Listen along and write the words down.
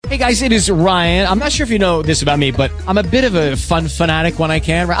Hey guys, it is Ryan. I'm not sure if you know this about me, but I'm a bit of a fun fanatic when I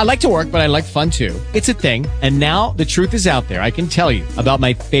can. I like to work, but I like fun too. It's a thing. And now the truth is out there. I can tell you about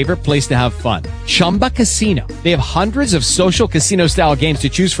my favorite place to have fun. Chumba Casino. They have hundreds of social casino style games to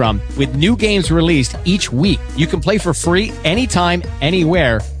choose from with new games released each week. You can play for free anytime,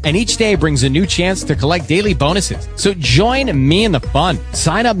 anywhere. And each day brings a new chance to collect daily bonuses. So join me in the fun.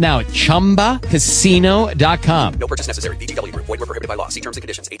 Sign up now at ChumbaCasino.com. No purchase necessary. VGW Group. Void where prohibited by law. See terms and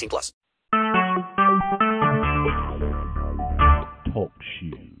conditions. 18+. Talk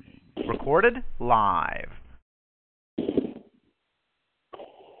shoes. Recorded live.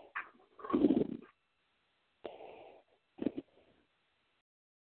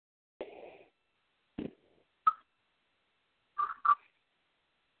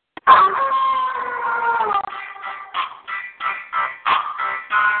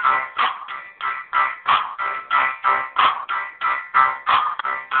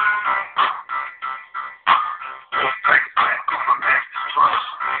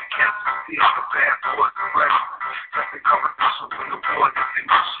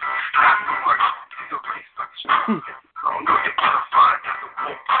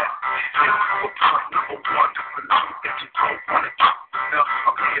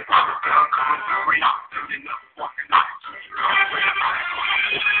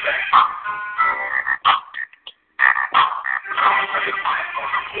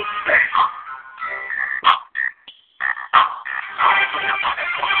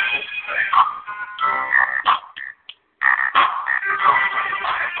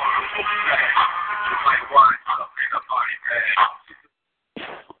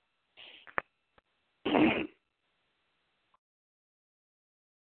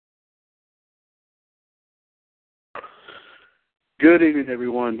 Good evening,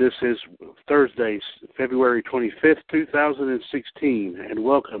 everyone. This is Thursday, February 25th, 2016, and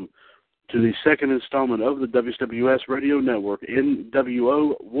welcome to the second installment of the WWS Radio Network,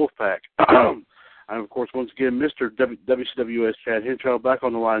 NWO Wolfpac. I'm, of course, once again, Mr. WCWS Chad Henshaw, back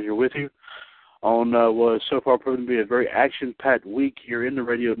on the line here with you on what has so far proven to be a very action-packed week here in the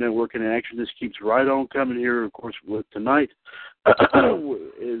radio network, and action just keeps right on coming here, of course, with tonight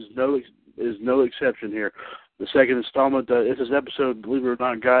is no exception here. The second installment, this is episode, believe it or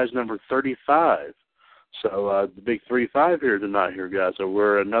not, guys, number 35. So the big 35 here tonight, here, guys. So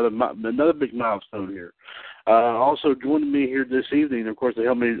we're another big milestone here. Also joining me here this evening, of course, to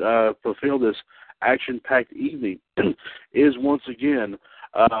help me fulfill this action-packed evening, is once again,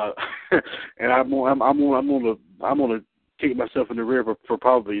 and I'm gonna kick myself in the rear for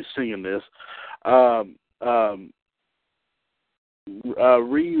probably singing this.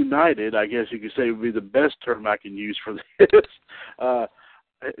 Reunited, I guess you could say, would be the best term I can use for this. Does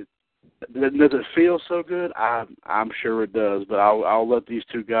it feel so good? I'm sure it does, but I'll let these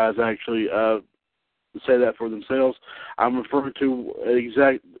two guys actually say that for themselves. I'm referring to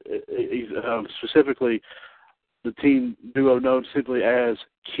specifically the team duo known simply as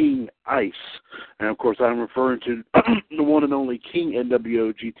King Ice, and of course I'm referring to the one and only King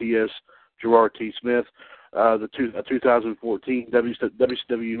NWO GTS Gerard T. Smith, the 2014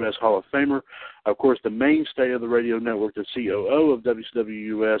 WCWUS Hall of Famer, of course the mainstay of the radio network, the COO of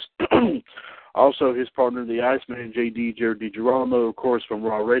WCWUS, also his partner, the Iceman, JD Jared DiGirolamo, of course, from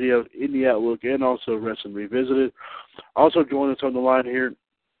Raw Radio, In the Outlook, and also Wrestling Revisited. Also joining us on the line here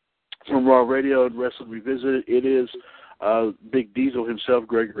from Raw Radio and Wrestling Revisited, it is Big Diesel himself,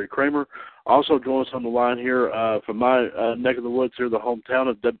 Gregory Kramer. Also joining us on the line here from my neck of the woods here, the hometown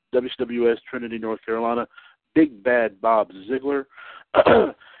of WCWS Trinity, North Carolina, Big Bad Bob Ziegler.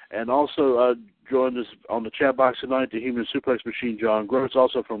 And also joined us on the chat box tonight, the Human Suplex Machine, John Gross,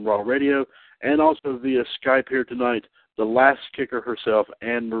 also from Raw Radio, and also via Skype here tonight, the last kicker herself,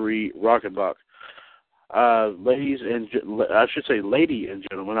 Anne-Marie Rockenbach. Ladies and I should say lady and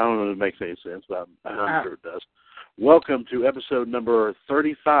gentlemen, I don't know if it makes any sense, but I'm sure it does. Welcome to episode number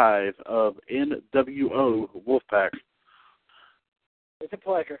 35 of NWO Wolfpac. It's a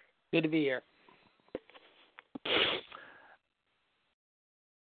pleasure. Good to be here.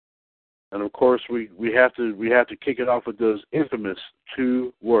 And of course, we have to kick it off with those infamous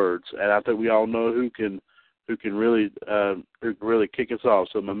two words, and I think we all know who can really kick us off.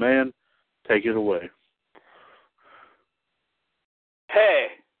 So, my man, take it away. Hey,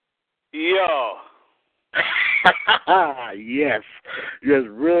 yo. Yes.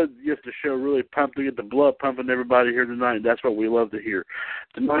 Just the show really pumped to get the blood pumping everybody here tonight, and that's what we love to hear.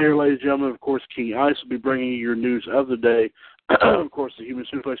 Tonight here, ladies and gentlemen, of course, King Ice will be bringing you your news of the day. Of course, the Human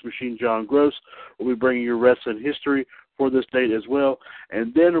Suplex Machine, John Gross, will be bringing you wrestling history. Of for this date as well.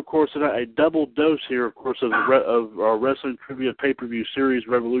 And then, of course, a double dose here, of course, of our Wrestling Trivia pay-per-view series,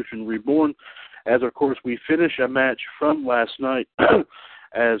 Revolution Reborn, as, of course, we finish a match from last night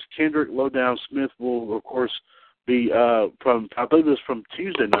as Kendrick Lowdown Smith will, of course, be from, I believe it was from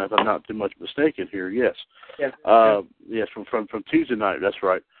Tuesday night, if I'm not too much mistaken here, yes. Yes, yes, from Tuesday night, that's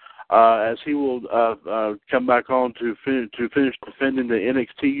right. As he will come back on to finish defending the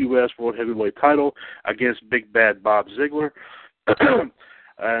NXT U.S. World Heavyweight title against Big Bad Bob Ziegler.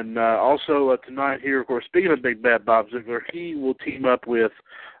 And also tonight here, of course, speaking of Big Bad Bob Ziegler, he will team up with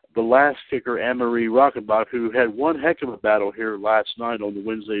the last kicker, Anne-Marie Rockenbach, who had one heck of a battle here last night on the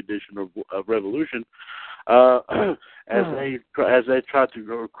Wednesday edition of Revolution, as they try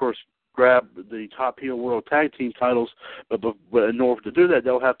to, of course, grab the Top Heel World Tag Team titles, but in order to do that,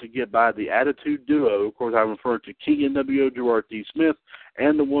 they'll have to get by the Attitude Duo. Of course, I'm referring to King NWO Gerard T. Smith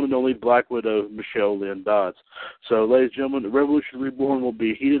and the one and only Black Widow, Michelle Lynn Dodds. So, ladies and gentlemen, the Revolution Reborn will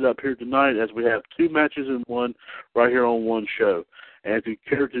be heated up here tonight as we have two matches in one right here on one show. And if you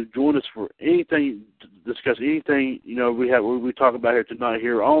care to join us for anything, discuss anything, we talk about here tonight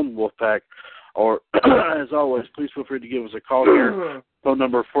here on Wolfpac, or as always, please feel free to give us a call here. Phone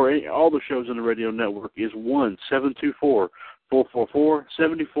number for all the shows on the radio network is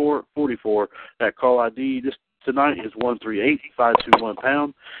 1-724-444-7444. That call ID tonight is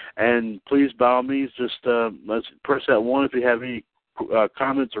 138-521#. And please, by all means, just let's press that one if you have any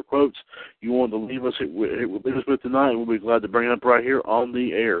comments or quotes you want to leave us with tonight, and we'll be glad to bring it up right here on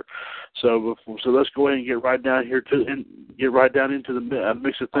the air. So let's go ahead and get right down into the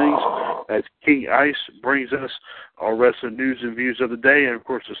mix of things as King Ice brings us our wrestling news and views of the day. And of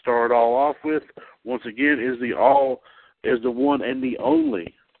course, to start it all off with, once again, is the one and the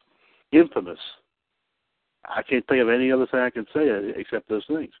only infamous. I can't think of any other thing I can say except those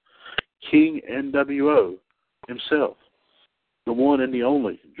things. King NWO himself. The one and the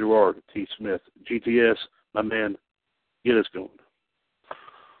only Gerard T. Smith, GTS, my man, get us going.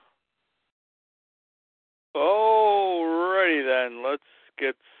 Alrighty then, let's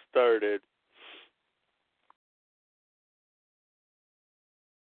get started.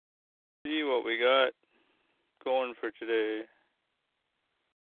 See what we got going for today.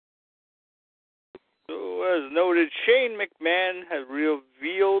 So, as noted, Shane McMahon has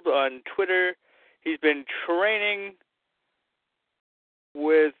revealed on Twitter he's been training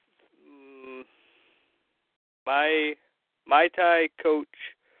with my Thai coach,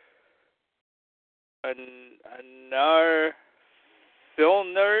 Anar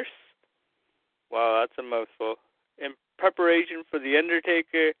Film Nurse. Wow, that's a mouthful. In preparation for The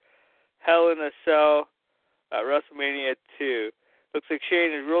Undertaker, Hell in a Cell at WrestleMania 2. Looks like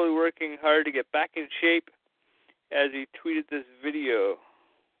Shane is really working hard to get back in shape as he tweeted this video.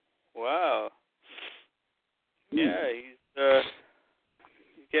 Wow. Yeah, he's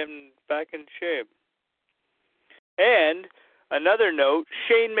getting back in shape. And another note,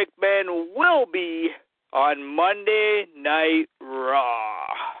 Shane McMahon will be on Monday Night Raw.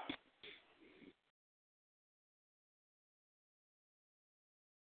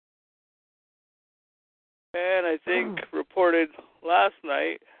 And I think reported last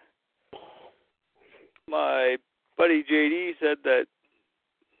night, my buddy JD said that,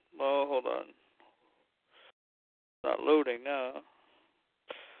 well, hold on. It's not loading now.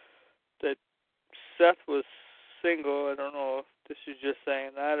 That Seth was single. I don't know if this is just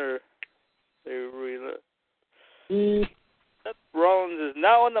saying that or they really. Seth Rollins is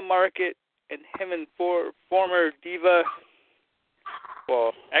now on the market, and him and former diva,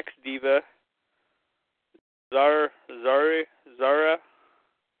 well, ex-diva, Zara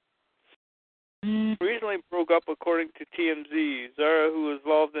recently broke up, according to TMZ. Zara, who was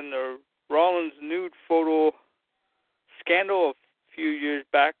involved in the Rollins nude photo scandal a few years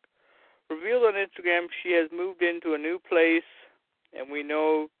back, revealed on Instagram she has moved into a new place, and we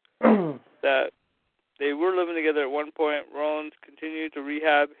know that they were living together at one point. Rollins continued to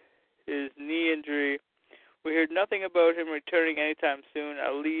rehab his knee injury. We heard nothing about him returning anytime soon.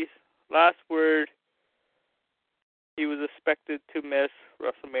 At least, last word, he was expected to miss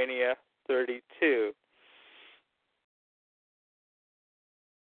WrestleMania 32.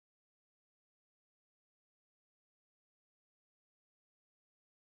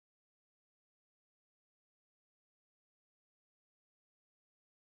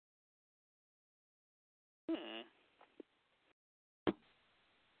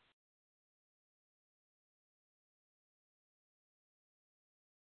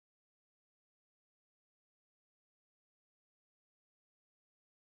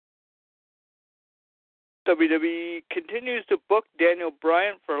 WWE continues to book Daniel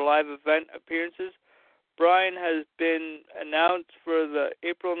Bryan for live event appearances. Bryan has been announced for the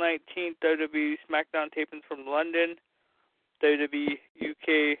April 19th WWE SmackDown tapings from London. WWE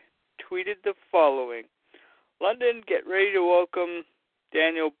UK tweeted the following: London, get ready to welcome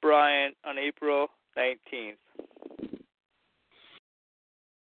Daniel Bryan on April 19th.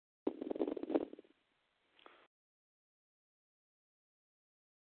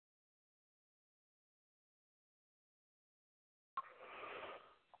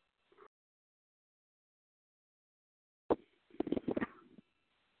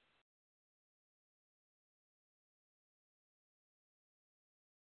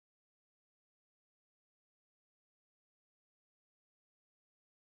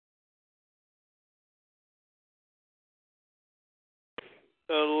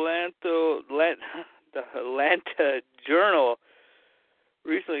 The Atlanta Journal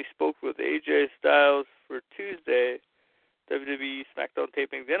recently spoke with AJ Styles for Tuesday WWE SmackDown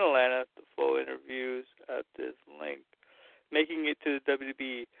tapings in Atlanta. The full interviews at this link. Making it to the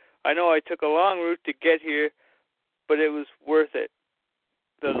WWE. I know I took a long route to get here, but it was worth it.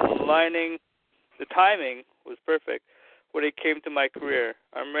 The timing was perfect when it came to my career.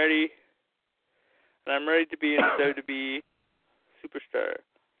 I'm ready, and I'm ready to be a WWE superstar.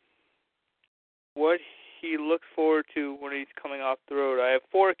 What he looks forward to when he's coming off the road. I have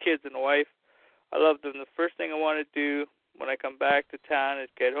 4 kids and a wife. I love them. The first thing I want to do when I come back to town is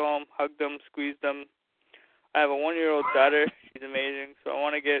get home, hug them, squeeze them. I have a 1-year-old daughter. She's amazing. So I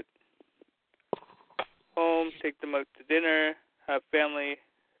want to get home, take them out to dinner, have family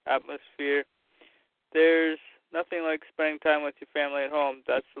atmosphere. There's nothing like spending time with your family at home.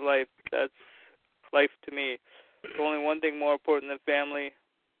 That's life. That's life to me. There's only one thing more important than family,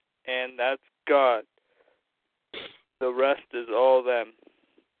 and that's God. The rest is all them.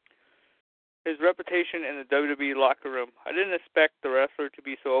 His reputation in the WWE locker room. I didn't expect the wrestler to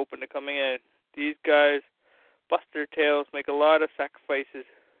be so open to coming in. These guys bust their tails, make a lot of sacrifices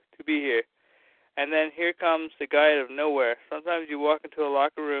to be here. And then here comes the guy out of nowhere. Sometimes you walk into a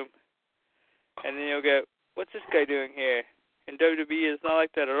locker room and then you'll get, what's this guy doing here? In WWE, it's not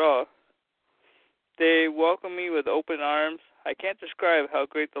like that at all. They welcome me with open arms. I can't describe how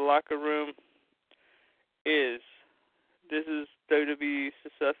great the locker room is. This is WWE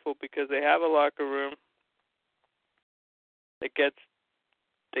successful because they have a locker room that gets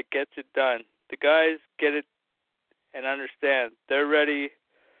it done. The guys get it and understand. They're ready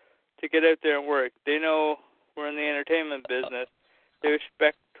to get out there and work. They know we're in the entertainment business. They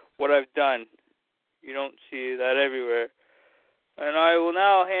respect what I've done. You don't see that everywhere. And I will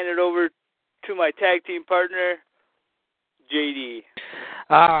now hand it over to my tag team partner, JD.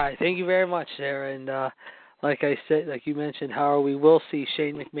 All right, thank you very much, Sarah. And like I said, like you mentioned, Howard, we will see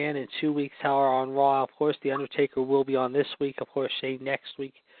Shane McMahon in 2 weeks, Howard, on Raw. Of course, The Undertaker will be on this week. Of course, Shane next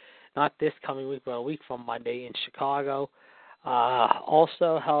week. Not this coming week, but a week from Monday in Chicago.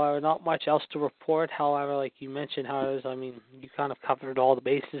 Also, however, not much else to report. However, like you mentioned, Howard, I mean, you kind of covered all the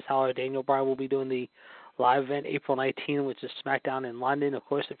bases. However, Daniel Bryan will be doing the live event April 19th, which is SmackDown in London, of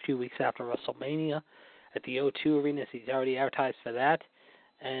course, a few weeks after WrestleMania at the O2 Arena. So he's already advertised for that.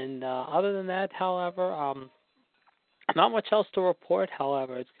 And other than that, however, not much else to report.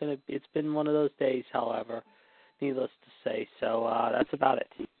 However, it's been one of those days. However, needless to say. So that's about it.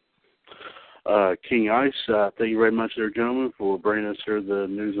 King Ice, thank you very much, there, gentlemen, for bringing us here the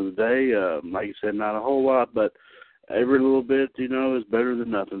news of the day. Like you said, not a whole lot, but every little bit, is better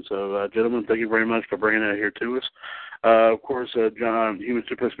than nothing. So, gentlemen, thank you very much for bringing that here to us. Of course, John, Human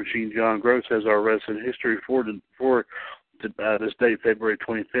Suplex Machine John Gross has our wrestling history for this date, February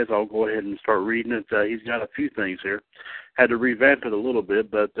 25th. I'll go ahead and start reading it. He's got a few things here. Had to revamp it a little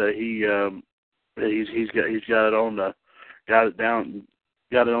bit, but he's got it on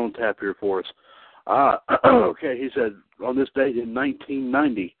tap here for us. Okay, he said on this date in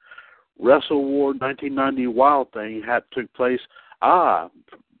 1990, Wrestle War 1990 Wild Thing took place.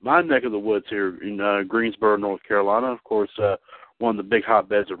 My neck of the woods here in Greensboro, North Carolina. Of course, one of the big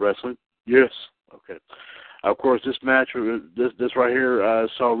hotbeds of wrestling. Yes. Okay. Of course, this match, this right here,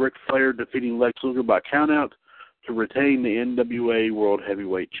 saw Ric Flair defeating Lex Luger by countout to retain the NWA World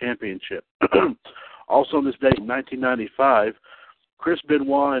Heavyweight Championship. Also on this date in 1995, Chris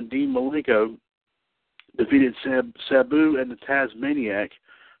Benoit and Dean Malenko defeated Sabu and the Tasmaniac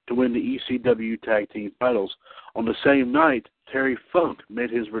to win the ECW Tag Team titles. On the same night, Terry Funk made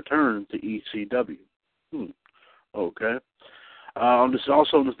his return to ECW. Okay.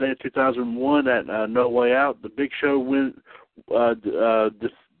 Also on this day of 2001 at No Way Out, the Big Show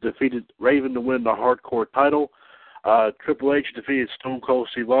defeated Raven to win the Hardcore title. Triple H defeated Stone Cold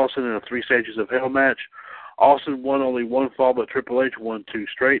Steve Austin in a 3 Stages of Hell match. Austin won only one fall, but Triple H won 2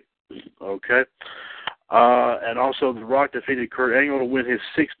 straight. Okay. And also, The Rock defeated Kurt Angle to win his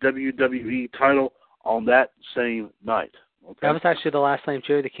 6th WWE title on that same night. Okay? That was actually the last time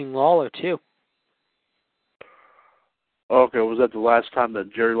Jerry the King Lawler, too. Okay, was that the last time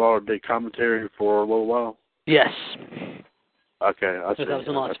that Jerry Lawler did commentary for a little while? Yes. Okay, I see. That was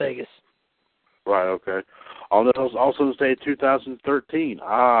in Las Vegas. Right, okay. Also this day, 2013.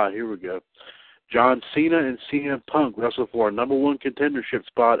 Here we go. John Cena and CM Punk wrestled for a number 1 contendership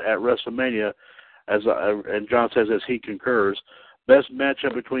spot at WrestleMania, and John says as he concurs, best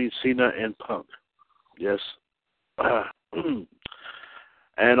matchup between Cena and Punk. Yes.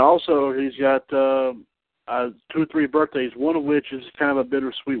 And also, he's got 2 or 3 birthdays, one of which is kind of a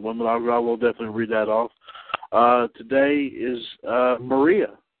bittersweet one, but I will definitely read that off. Today is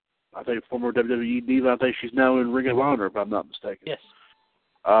Maria, I think former WWE diva. I think she's now in Ring of Honor, if I'm not mistaken. Yes.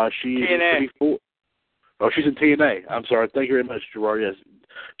 She is TNA. 34. Oh, she's in TNA. I'm sorry. Thank you very much, Gerard. Yes.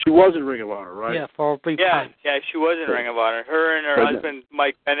 She was in Ring of Honor, right? Yeah, for a brief time. Yeah, she was in Ring of Honor. Her and her husband,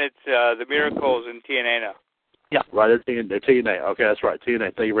 Mike Bennett, the Miracles in TNA now. Yeah. Right, they're TNA. Okay, that's right,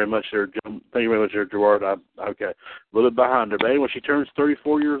 TNA. Thank you very much, there. Thank you very much, there, Gerard. Okay, a little bit behind her, but anyway, she turns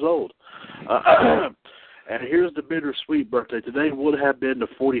 34 years old. And here's the bittersweet birthday. Today would have been the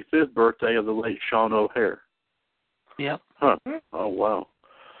 45th birthday of the late Sean O'Hare. Yep. Huh. Oh, wow.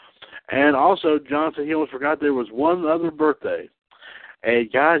 And also, John said he almost forgot there was one other birthday. And,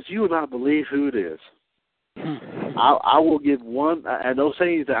 guys, you will not believe who it is. I will give one, and don't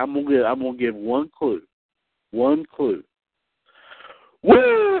say anything. I'm gonna give one clue. One clue.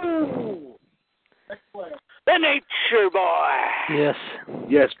 Woo! The Nature Boy. Yes.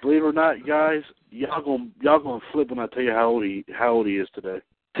 Yes, believe it or not, guys, y'all gonna flip when I tell you how old he is today.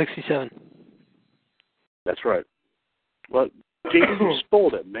 67. That's right. Well, Jason, you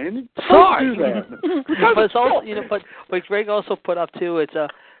spoiled it, man. Sorry. Don't do that. But it's also, but Greg also put up too. It's a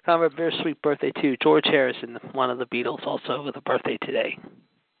kind of a bittersweet birthday too. George Harrison, one of the Beatles, also with a birthday today.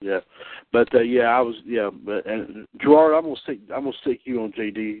 Yeah, but but and Gerard, I'm gonna stick you on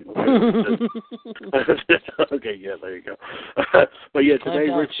JD. Okay, okay, yeah, there you go. But yeah, today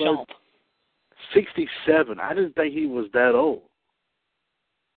Ric Flair, 67. I didn't think he was that old.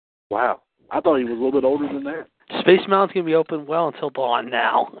 Wow, I thought he was a little bit older than that. Space Mountain's gonna be open well until dawn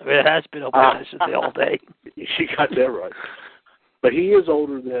now. It has been open all day. She got that right. But he is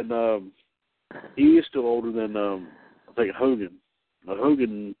older than he is still older than I think Hogan. Now,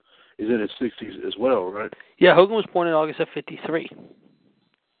 Hogan is in his 60s as well, right? Yeah, Hogan was born in August of 53.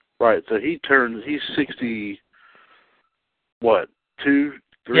 Right, so he's 60, what, 2,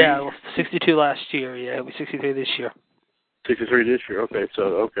 3? Yeah, well, 62 last year. Yeah, he'll be 63 this year. 63 this year, okay,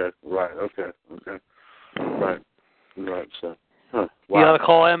 so, right, so, wow. You gotta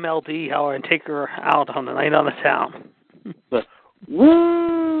call MLD, Howard, and take her out on the night on the town.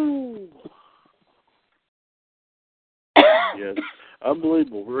 Woo! Yes.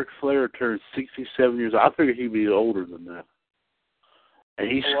 Unbelievable. Ric Flair turned 67 years old. I figured he'd be older than that. And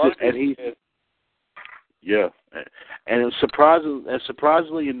he's yeah. And it's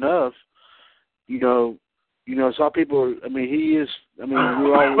surprisingly enough, some people. I mean, he is. I mean,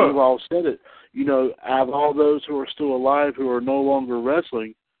 we've all said it. Out of all those who are still alive who are no longer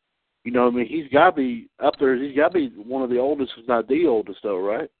wrestling, I mean, he's got to be up there. He's got to be one of the oldest, if not the oldest, though,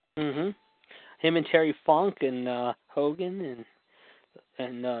 right? Mhm. Him and Terry Funk and Hogan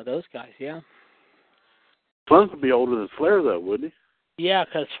and those guys, yeah. Funk would be older than Flair, though, wouldn't he? Yeah,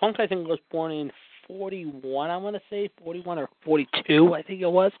 because Funk, I think, was born in 41, I want to say, 41 or 42, I think it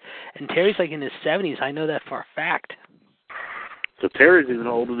was. And Terry's like in his 70s. I know that for a fact. So Terry's even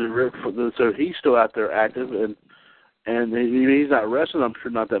older than Rick, so he's still out there active, and he's not wrestling, I'm sure,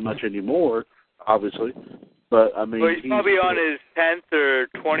 not that much anymore, obviously. But I mean, well, he's probably on his 10th or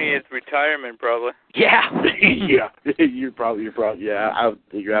 20th retirement, probably. Yeah. Yeah, you're probably. Yeah,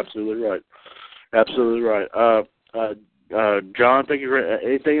 you're absolutely right. Absolutely right. John, thank you.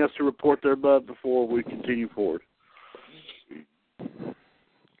 Anything else to report there, bud, before we continue forward?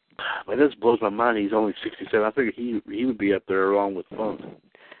 Man, this blows my mind. He's only 67. I figured he would be up there along with Funk. Okay.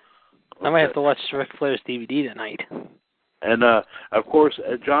 I might have to watch Ric Flair's DVD tonight. And, of course,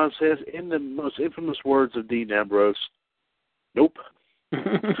 as John says, in the most infamous words of Dean Ambrose, nope.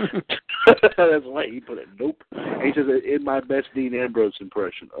 That's the way he put it, nope. And he says, in my best Dean Ambrose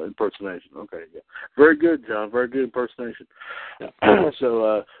impersonation. Okay, yeah. Very good, John. Very good impersonation. Yeah.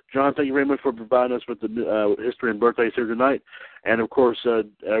 So, John, thank you very much for providing us with the history and birthdays here tonight. And, of course,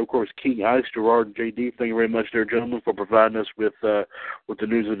 King Ice, Gerard, and JD, thank you very much there, gentlemen, for providing us with the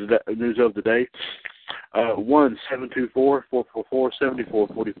news of the day.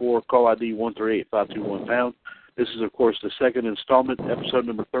 1-724-444-7444, call ID 138-521#. This is, of course, the second installment, episode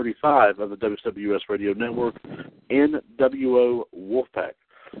number 35 of the WWS Radio Network, NWO Wolfpac.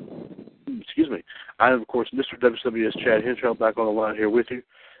 Excuse me. I am, of course, Mr. WWS Chad Henshaw, back on the line here with you.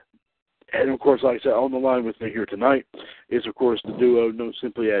 And, of course, like I said, on the line with me here tonight is, of course, the duo known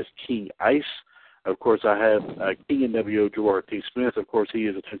simply as King Ice. Of course, I have King NWO Gerard T. Smith. Of course, he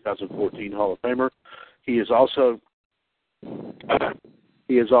is a 2014 Hall of Famer. He is also,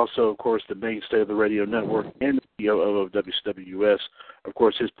 of course, the mainstay of the radio network and the COO of WWS. Of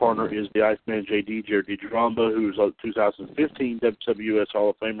course, his partner is the Iceman JD, Jared DiGirolamo, who is a 2015 WWS Hall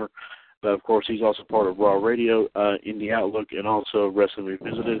of Famer. But, of course, he's also part of Raw Radio in the Outlook and also Wrestling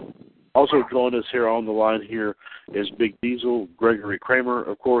Revisited. Also joining us here on the line here is Big Diesel, Gregory Kramer,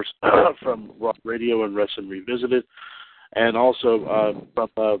 of course, from Raw Radio and Wrestling Revisited. And also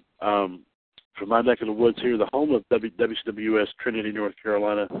from my neck of the woods here, the home of WCWS, Trinity, North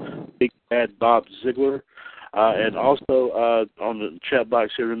Carolina, Big Bad Bob Ziegler. And also on the chat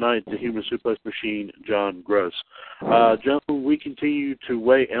box here tonight, the Human Suplex Machine, John Gross. Gentlemen, we continue to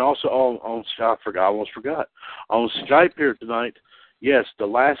wait. And also on I almost forgot. On Skype here tonight, yes, the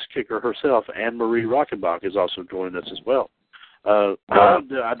last kicker herself, Anne-Marie Rockenbach, is also joining us as well. I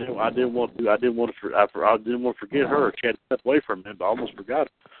didn't want to forget her. She had to step away from him, but I almost forgot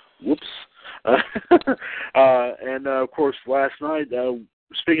her. Whoops. And of course, last night.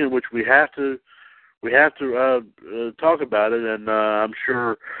 Speaking of which, we have to talk about it, and I'm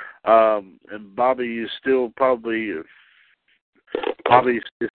sure. And Bobby is still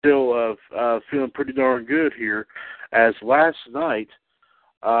feeling pretty darn good here, as last night.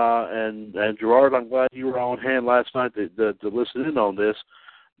 And Gerard, I'm glad you were on hand last night to listen in on this.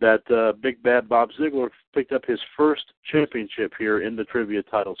 That Big Bad Bob Ziegler picked up his first championship here in the Trivia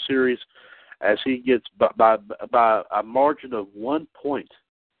Title Series, as he gets by a margin of 1 point.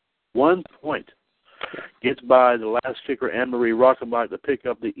 1 point. Gets by the last kicker, Anne-Marie Rockenbach, to pick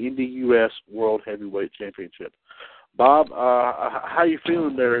up the NWO World Heavyweight Championship. Bob, how you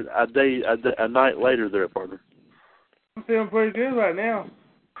feeling there a night later there, partner? I'm feeling pretty good right now.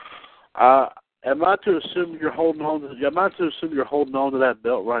 Am I to assume you're holding on to that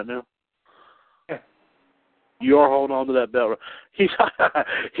belt right now? Yeah. You are holding on to that belt. He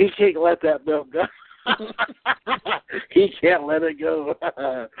can't let that belt go. He can't let it go.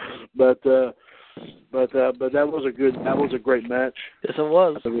 But that was a great match. Yes, it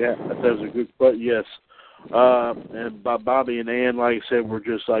was. That was a good, but yes. And Bobby and Ann, like I said, were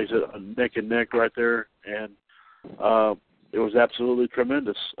just like I said, neck and neck right there, and it was absolutely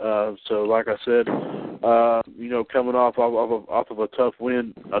tremendous. So, like I said, coming off of a tough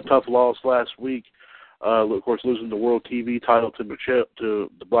win, a tough loss last week, of course, losing the World TV title to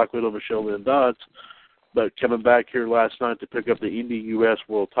the Black Widow Michelle Lynn Dodds, but coming back here last night to pick up the NWO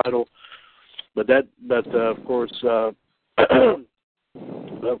World title. But of course,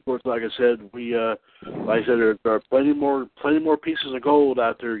 like I said, there are plenty more pieces of gold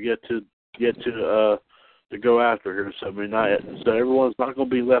out there yet to go after here. So so everyone's not going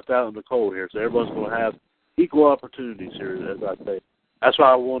to be left out in the cold here. So everyone's going to have equal opportunities here, as I say. That's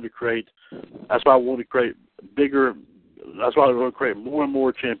why I wanted to create bigger. That's why I want to create more and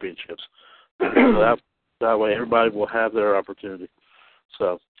more championships. So that way, everybody will have their opportunity.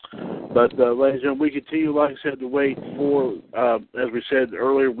 So, but ladies and gentlemen, we continue, like I said, to wait for. As we said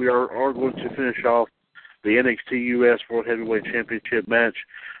earlier, we are going to finish off the NXT US World Heavyweight Championship match.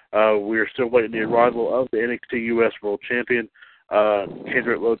 We are still waiting the arrival of the NXT US World Champion,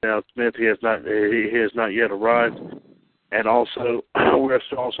 Kendrick Lowdown Smith. He has not yet arrived, and also we are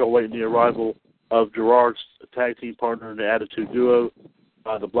still also waiting the arrival of Gerard's tag team partner in the Attitude Duo,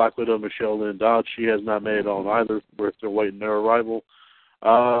 the Black Widow Michelle Lynn Dodds. She has not made it on either. We're still waiting their arrival.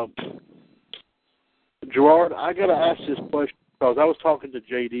 Gerard, I got to ask this question because I was talking to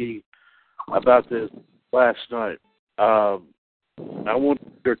JD about this last night. I want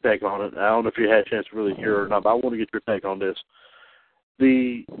your take on it. I don't know if you had a chance to really hear it or not, but I want to get your take on this.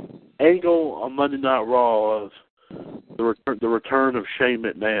 The angle on Monday Night Raw of the return of Shane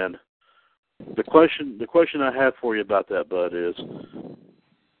McMahon. The question I have for you about that, Bud, is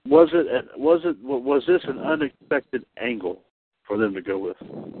was this an unexpected angle for them to go with?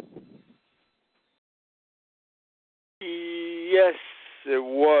 Yes, it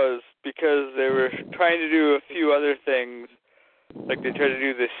was, because they were trying to do a few other things. Like they tried to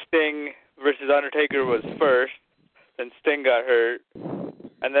do the Sting versus Undertaker was first, then Sting got hurt,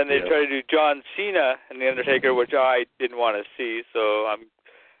 and then they tried to do John Cena and the Undertaker, which I didn't want to see. So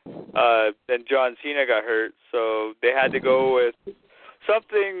then John Cena got hurt, so they had to go with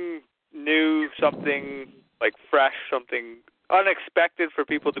something new, something like fresh, something unexpected for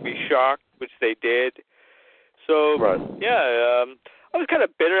people to be shocked, which they did. So, Right. yeah, I was kind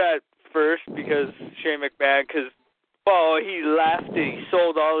of bitter at first because Shane McMahon, well, he left and he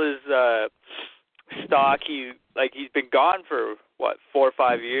sold all his stock. He's been gone for, 4 or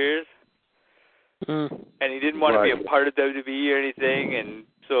 5 years? And he didn't want to be a part of WWE or anything, and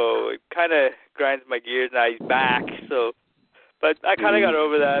so it kind of grinds my gears. Now he's back, so, but I kind of got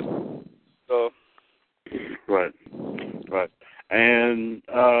over that. So. Right. And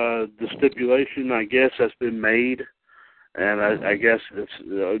the stipulation, I guess, has been made, and I guess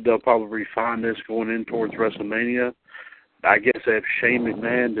they'll probably refine this going in towards WrestleMania. I guess if Shane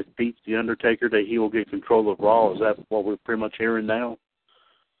McMahon defeats The Undertaker, that he will get control of Raw. Is that what we're pretty much hearing now?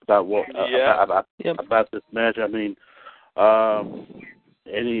 About what? About this match? I mean, Ann,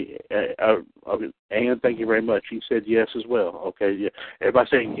 thank you very much. He said yes as well. Okay, yeah. Everybody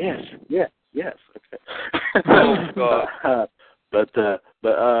saying yes. Okay.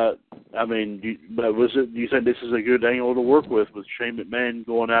 I mean, do you think this is a good angle to work with Shane McMahon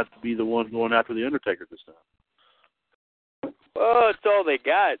going out to be the one going after The Undertaker this time? Well, it's all they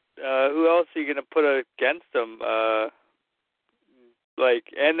got. Who else are you going to put against them?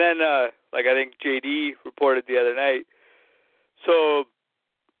 And then I think JD reported the other night. So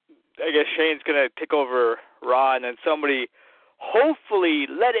I guess Shane's going to take over Raw, and then somebody, hopefully,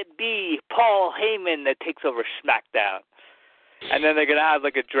 let it be Paul Heyman that takes over SmackDown. And then they're going to have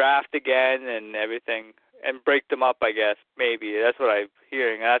a draft again and everything and break them up, I guess, maybe. That's what I'm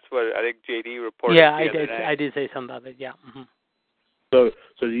hearing. That's what I think JD reported the other night. I did say something about it, yeah. Mm-hmm. So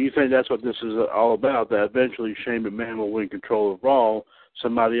do you think that's what this is all about, that eventually Shane McMahon will win control of Raw,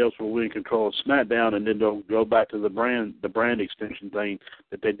 somebody else will win control of SmackDown, and then they'll go back to the brand extension thing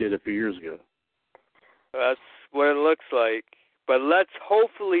that they did a few years ago? That's what it looks like. But let's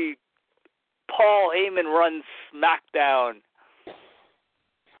hopefully Paul Heyman runs SmackDown.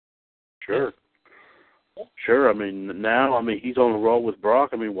 Sure. I mean, he's on a roll with Brock.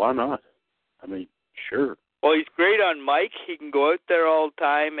 I mean, why not? I mean, sure. Well, he's great on mic. He can go out there all the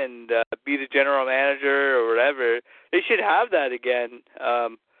time and be the general manager or whatever. They should have that again. I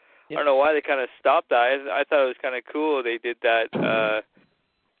don't know why they kind of stopped that. I thought it was kind of cool they did that.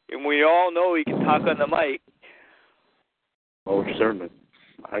 And we all know he can talk on the mic. Oh, certainly.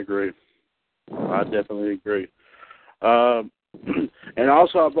 I agree. I definitely agree. And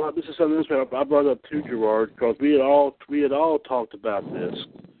also, this is something I brought up to Gerard, because we had all talked about this.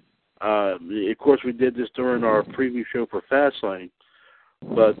 Of course, we did this during our preview show for Fastlane,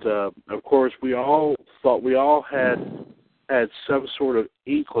 but of course, we all thought we all had some sort of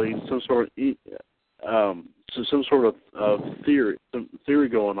inkling, some sort of theory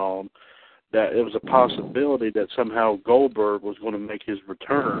going on, that it was a possibility that somehow Goldberg was going to make his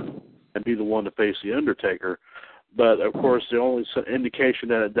return and be the one to face The Undertaker. But, of course, the only indication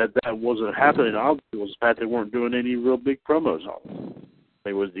that wasn't happening, obviously, was the fact they weren't doing any real big promos on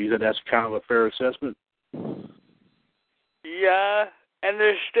it. Do you think that's kind of a fair assessment? Yeah, and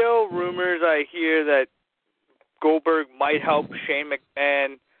there's still rumors I hear that Goldberg might help Shane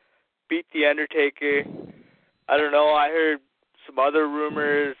McMahon beat The Undertaker. I don't know. I heard some other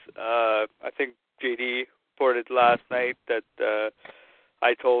rumors. I think JD reported last night that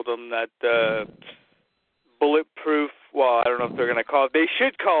I told him that Bulletproof, well, I don't know if they're going to call it. They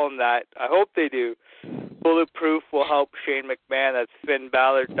should call him that. I hope they do. Bulletproof will help Shane McMahon. That's Finn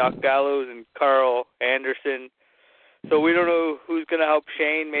Balor, Doc Gallows, and Carl Anderson. So we don't know who's going to help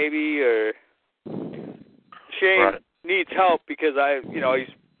Shane, maybe, or Shane needs help because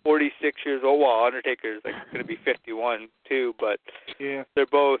he's 46 years old. Well, Undertaker's going to be 51 too, but they're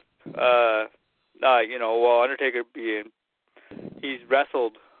both, Undertaker he's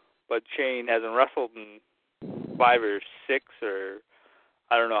wrestled, but Shane hasn't wrestled in 5 or 6 or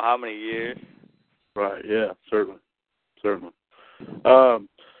I don't know how many years. Right. Yeah. Certainly. So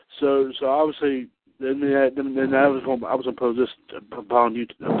obviously, then I was going to pose this upon you.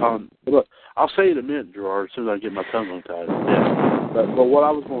 Look, I'll say it in a minute, Gerard, as soon as I get my tongue untied. Yeah. But what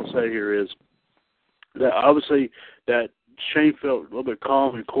I was going to say here is that obviously that Shane felt a little bit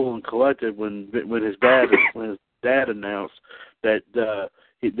calm and cool and collected when his dad announced that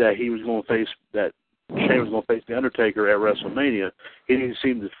he was going to face that. Shane was going to face The Undertaker at WrestleMania. He didn't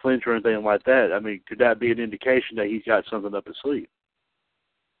seem to flinch or anything like that. I mean, could that be an indication that he's got something up his sleeve?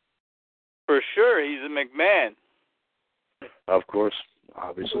 For sure, he's a McMahon. Of course,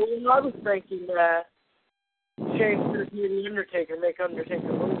 obviously. Well, I was thinking that Shane could be The Undertaker, make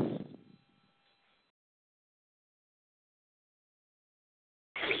Undertaker lose.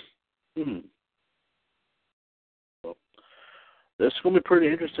 It's going to be pretty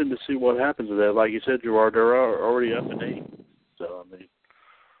interesting to see what happens with that. Like you said, Gerard, they're already up in 8. So, I mean,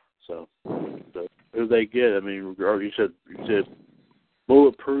 so who they get? I mean, or you said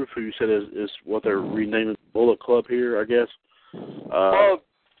Bulletproof, who you said is what they're renaming Bullet Club here, I guess. Well,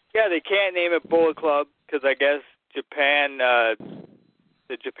 yeah, they can't name it Bullet Club because I guess Japan,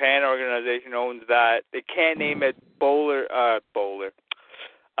 the Japan organization owns that. They can't name it Ballard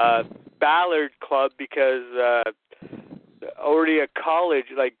Club because already a college,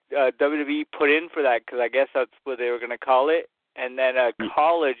 like WWE put in for that because I guess that's what they were going to call it. And then a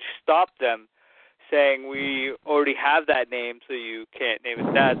college stopped them saying we already have that name, so you can't name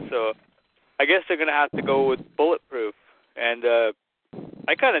it that. So I guess they're going to have to go with Bulletproof. And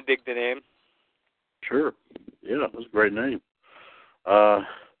I kind of dig the name. Sure. Yeah, that's a great name. But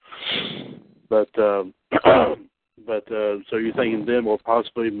so you're thinking then, or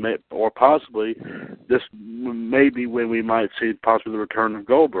possibly this may be when we might see possibly the return of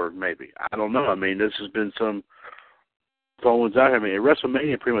Goldberg. Maybe, I don't know. I mean, this has been some phones out here. I mean, at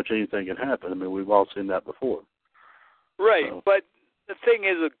WrestleMania, pretty much anything can happen. I mean, we've all seen that before. Right, so. But the thing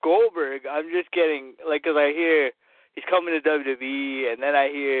is with Goldberg, I'm just getting because I hear he's coming to WWE, and then I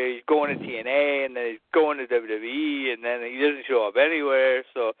hear he's going to TNA, and then he's going to WWE, and then he doesn't show up anywhere.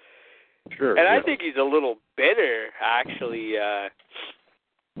 So. Sure, and yeah. I think he's a little bitter, actually,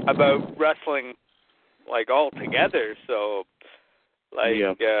 about wrestling, like, altogether. So, like,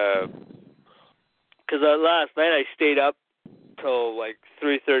 because last night I stayed up till, like,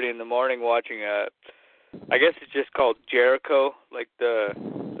 3:30 in the morning watching I guess it's just called Jericho, like the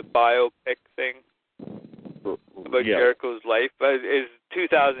biopic thing about Jericho's life. Is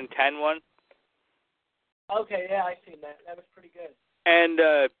 2010 one. Okay, yeah, I seen that. That was pretty good. And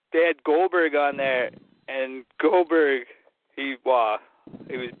they had Goldberg on there, and Goldberg, he was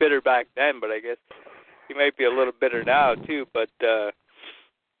bitter back then, but I guess he might be a little bitter now too. But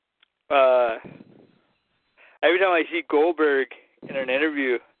every time I see Goldberg in an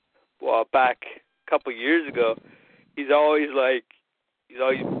interview, back a couple years ago, he's always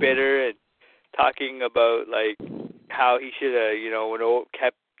bitter and talking about like how he should have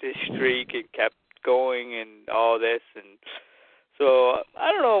kept his streak and kept going and all this and. So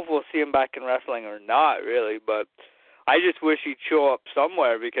I don't know if we'll see him back in wrestling or not, really, but I just wish he'd show up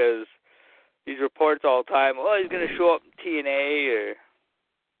somewhere because these reports all the time, he's going to show up in TNA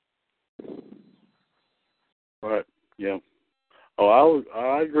or. Right. Yeah. Oh,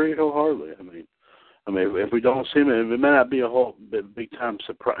 I agree wholeheartedly. I mean, if we don't see him, it may not be a whole big time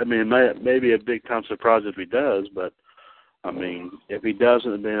surprise. I mean, it may be a big time surprise if he does, but I mean, if he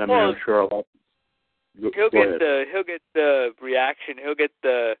doesn't, then I'm sure a lot. He'll get the reaction. He'll get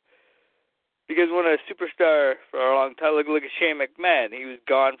because when a superstar for a long time, look at Shane McMahon, he was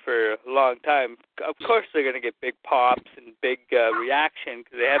gone for a long time. Of course, they're going to get big pops and big reaction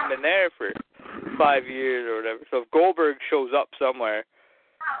because they haven't been there for 5 years or whatever. So if Goldberg shows up somewhere,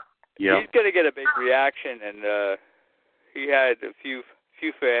 he's going to get a big reaction, and he had a few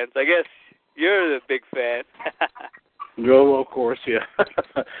fans. I guess you're the big fan. Well, of course, yeah.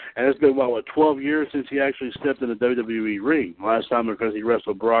 And it's been, 12 years since he actually stepped in the WWE ring. Last time because he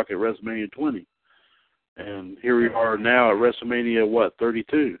wrestled Brock at WrestleMania 20. And here we are now at WrestleMania,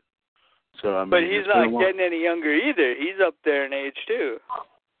 32. So, I mean, but he's not getting any younger either. He's up there in age, too.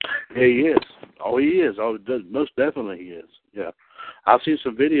 Yeah, he is. Oh, he is. Oh, most definitely he is. Yeah. I've seen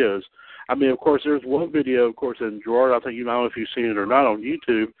some videos. I mean, of course, there's one video, of course, in Gerard, I think, I don't know if you've seen it or not on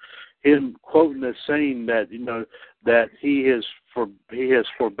YouTube, him quoting this saying that, that he has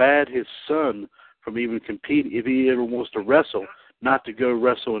forbade his son from even competing, if he ever wants to wrestle, not to go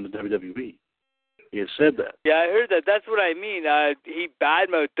wrestle in the WWE. He has said that. Yeah, I heard that. That's what I mean. He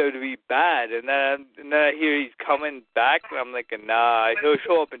badmouthed WWE bad, and then I hear he's coming back, and I'm thinking, nah, he'll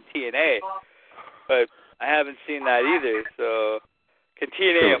show up in TNA. But I haven't seen that either, so can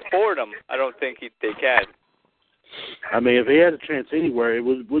TNA afford him? I don't think they can. I mean, if he had a chance anywhere, it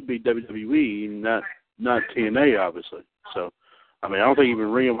would be WWE, not TNA, obviously. So, I mean, I don't think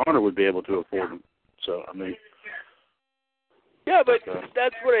even Ring of Honor would be able to afford him. So, I mean. Yeah, but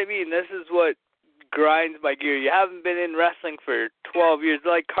that's what I mean. This is what grinds my gear. You haven't been in wrestling for 12 years.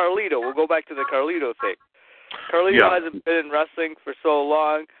 Like Carlito. We'll go back to the Carlito thing. Carlito hasn't been in wrestling for so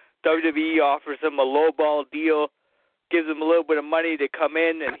long. WWE offers him a lowball deal, gives him a little bit of money to come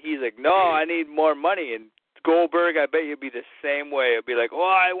in, and he's like, no, I need more money. And Goldberg, I bet you'd be the same way. It'd be like,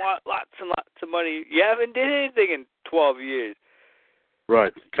 I want lots and lots of money. You haven't did anything in 12 years.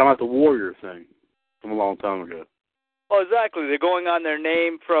 Right. Kind of like the Warrior thing from a long time ago. Well, exactly. They're going on their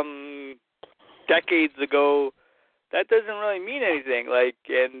name from decades ago. That doesn't really mean anything.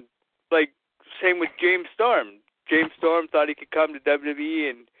 Same with James Storm. James Storm thought he could come to WWE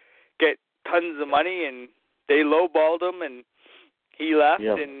and get tons of money, and they lowballed him, and he left,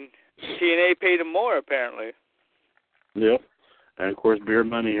 and TNA paid him more, apparently. Yep. And, of course, Beer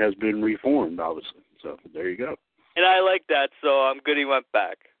Money has been reformed, obviously. So, there you go. And I like that, so I'm good he went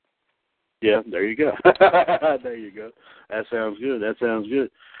back. Yeah, there you go. There you go. That sounds good.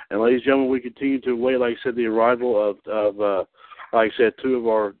 And, ladies and gentlemen, we continue to wait, like I said, the arrival of like I said, two of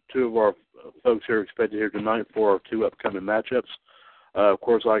our folks here are expected here tonight for our 2 upcoming matchups. Of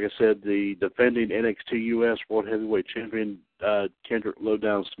course, like I said, the defending NXT US World Heavyweight Champion, Kendrick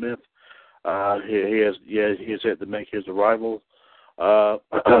Lowdown Smith, he has yet to make his arrival. So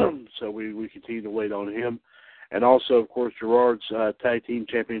we continue to wait on him. And also, of course, Gerard's tag team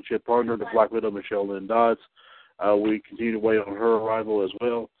championship partner, the Black Widow, Michelle Lynn Dodds. We continue to wait on her arrival as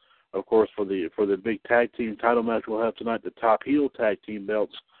well. Of course, for the big tag team title match we'll have tonight, the top heel tag team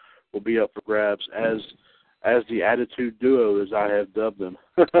belts will be up for grabs as the Attitude Duo, as I have dubbed them.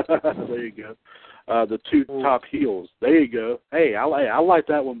 There you go. The 2 top heels. There you go. Hey, I like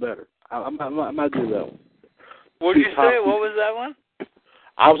that one better. I might do that one. What did you say? What was that one?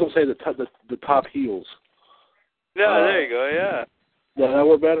 I was going to say the top heels. Yeah, there you go, yeah. Yeah, that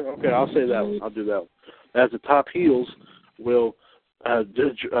work better? Okay, I'll say that one. I'll do that one. As the top heels will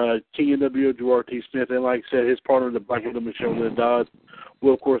King NWO Gerard T. Smith, and like I said, his partner, the Black Widow, Michelle Lynn Dodds,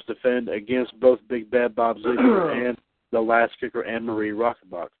 will, of course, defend against both Big Bad Bob Ziegler and the Last Kicker, Anne-Marie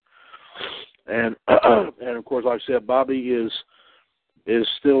Rockenbach. And, of course, like I said, Bobby is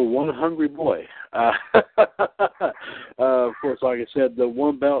still one hungry boy. Of course, like I said, the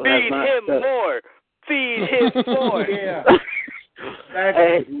one belt has not... Feed him more. Yeah.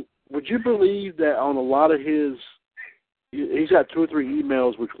 Hey, would you believe that on a lot of his... He's got 2 or 3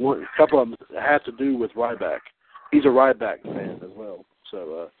 emails, which a couple of them have to do with Ryback. He's a Ryback fan as well.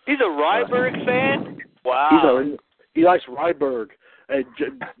 So he's a Ryberg fan? Wow. He likes Ryberg. Hey,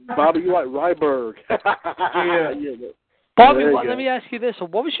 Bobby, you like Ryberg. Yeah. Bobby, let me ask you this.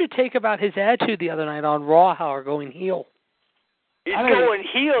 What was your take about his attitude the other night on Raw, Howard, going heel? He's going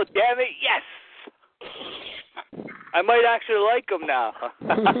heel, damn it, yes! I might actually like him now.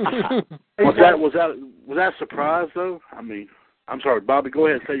 Was that a surprise, though? I mean, I'm sorry, Bobby, go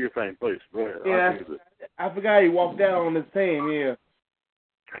ahead and say your thing, please. Go ahead. Yeah, I forgot he walked out on the team, yeah.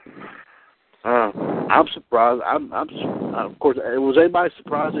 I'm surprised. I'm of course, was anybody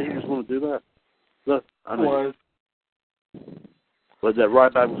surprised that he was going to do that? Look, I mean, was that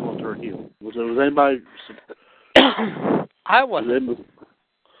Ryback was going to turn heel? Was anybody? I wasn't.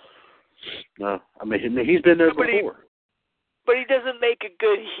 No, I mean he's been there before. But he doesn't make a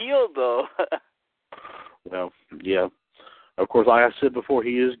good heel, though. Well, yeah. Of course, like I said before,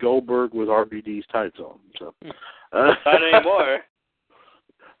 he is Goldberg with RVD's tights on. So. Not anymore.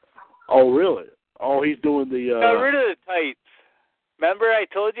 Oh, really? Oh, he's doing the... Got rid of the tights. Remember I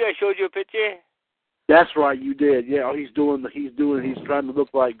told you, I showed you a picture? That's right, you did. Yeah, he's trying to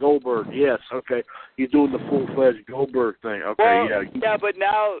look like Goldberg. Yes, okay. He's doing the full-fledged Goldberg thing. Okay, well, yeah. Yeah, but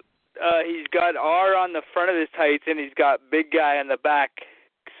now he's got R on the front of his tights and he's got big guy on the back.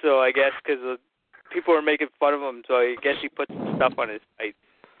 So I guess because people are making fun of him, so I guess he put some stuff on his tights.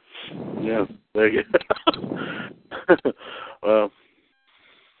 Yeah, there you go. Well,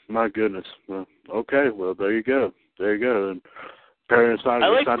 my goodness. Well, okay, well, there you go. And parents not. I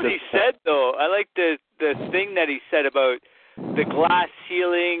like what he said, though. I like the thing that he said about the glass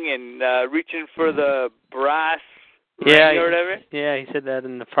ceiling and reaching for the brass ring or whatever. Yeah, he said that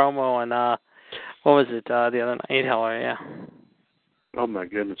in the promo on, what was it, the other night, Heller, yeah. Oh, my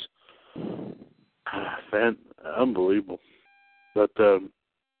goodness. Unbelievable. But,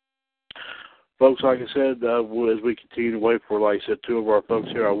 folks, like I said, as we continue to wait for, like I said, 2 of our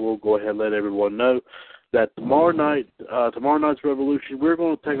folks here, I will go ahead and let everyone know that tomorrow night's Revolution, we're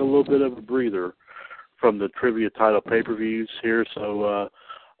going to take a little bit of a breather from the trivia title pay-per-views here. So,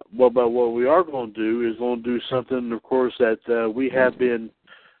 what we are going to do is going to do something, of course, that we have been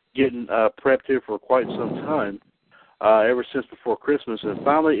getting prepped here for quite some time, ever since before Christmas, and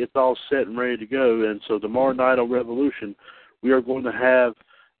finally it's all set and ready to go. And so tomorrow night on Revolution, we are going to have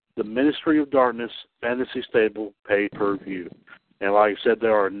the Ministry of Darkness Fantasy Stable pay-per-view. And like I said,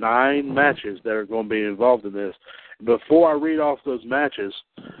 there are 9 matches that are going to be involved in this. Before I read off those matches,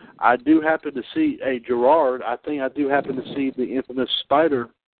 I do happen to see, Gerard, I think I do happen to see the infamous Spider.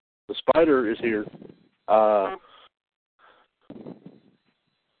 The Spider is here.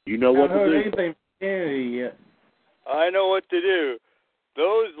 You know what to do. I haven't heard anything from Kennedy yet. I know what to do.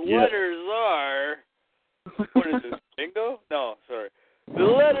 Those letters are... What is it, bingo? No, sorry. The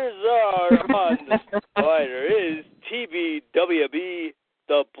letters are on the Spider is TBWB,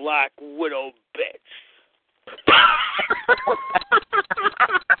 the Black Widow bitch.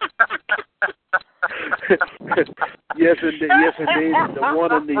 Yes, indeed. the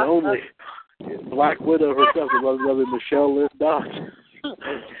one and the only Black Widow herself, the lovely Michelle Liz Dock,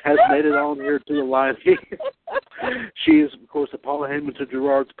 has made it on here to the line. She is, of course, the Paul Heyman to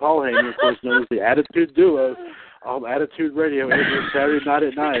Gerard's Paul Heyman, of course, known as the Attitude Duo on Attitude Radio every Saturday night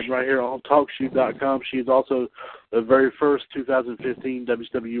at 9 right here on TalkShoe.com. She is also the very first 2015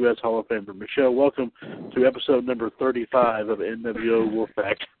 WWS Hall of Famer. Michelle, welcome to episode number 35 of NWO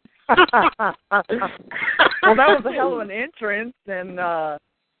Wolfpac. Well, that was a hell of an entrance, and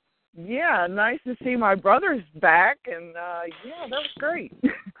yeah, nice to see my brothers back, and yeah, that was great.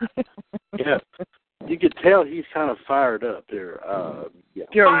 Yeah, you could tell he's kind of fired up there. Yeah.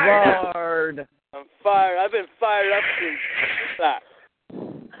 Gerard. I'm fired. I've been fired up since that.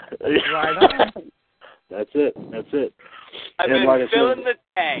 Right on. That's it. I've and been like filling the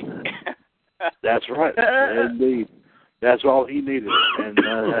tank. That's right. Indeed. That's all he needed. And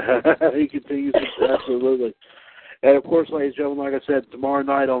he continues to, absolutely. And, of course, ladies and gentlemen, like I said, tomorrow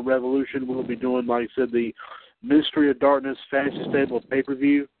night on Revolution, we'll be doing, like I said, the Ministry of Darkness Fantasy Stable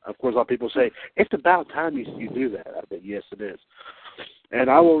pay-per-view. Of course, a lot of people say, it's about time you do that. I think, yes, it is. And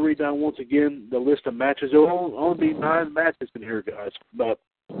I will read down once again the list of matches. There will only be 9 matches in here, guys. But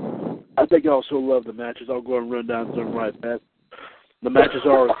I think you also love the matches. I'll go and run down some right fast. The matches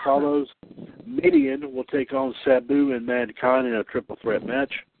are as follows. Midian will take on Sabu and Mankind in a triple threat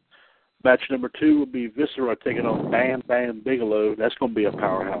match. Match number 2 will be Viscera taking on Bam Bam Bigelow. That's going to be a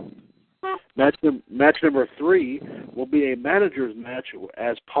powerhouse. Match number 3 will be a manager's match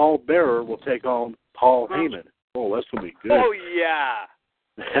as Paul Bearer will take on Paul Heyman. Oh, that's going to be good. Oh, yeah.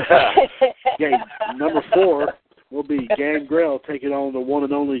 Okay, number 4 will be Gangrel taking on the one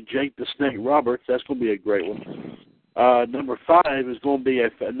and only Jake the Snake Roberts. That's going to be a great one. Number 5 is going to be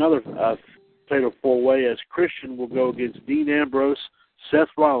another fatal 4-way as Christian will go against Dean Ambrose, Seth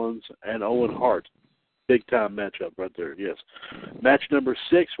Rollins, and Owen Hart. Big-time matchup right there, yes. Match number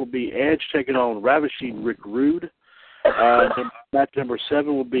 6 will be Edge taking on Ravishing Rick Rude. Match number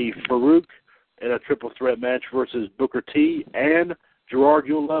 7 will be Farouk in a triple threat match versus Booker T. And, Gerard,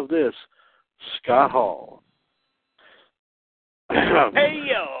 you'll love this, Scott Hall. Hey,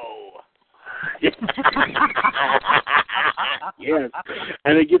 yo! Yes,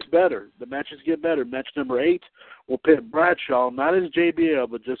 and it gets better. The matches get better. Match number 8 will pit Bradshaw, not as JBL,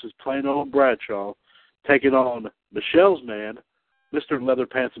 but just as plain old Bradshaw, taking on Michelle's man, Mr.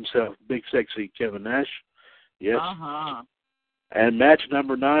 Leatherpants himself, Big Sexy Kevin Nash. Yes. Uh-huh. And match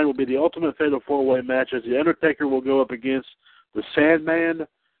number 9 will be the ultimate fatal 4-way match as The Undertaker will go up against the Sandman,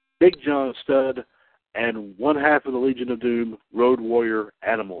 Big John Studd, and one half of the Legion of Doom, Road Warrior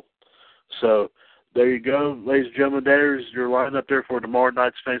Animal. So there you go, ladies and gentlemen. There's your lineup there for tomorrow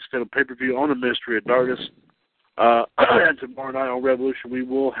night's Thanksgiving pay-per-view on the Ministry of Darkness. And tomorrow night on Revolution, we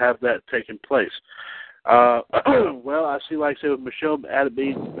will have that taking place. Well, I see, like I said, with Michelle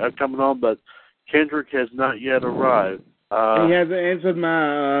coming on, but Kendrick has not yet arrived. He hasn't answered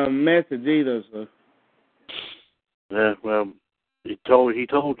my message either, so. Yeah, well, he told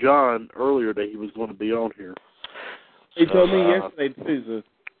John earlier that he was going to be on here. He told me yesterday, too, so.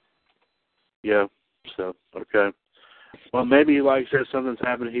 Yeah, so, okay. Well, maybe, like I said, something's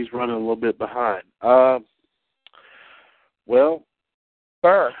happening. He's running a little bit behind. Well.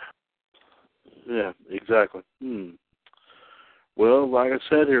 Burr. Yeah, exactly. Well, like I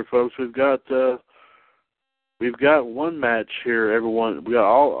said here, folks, we've got one match here. Everyone, we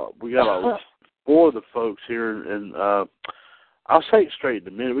got 4 of the folks here, and I'll say it straight in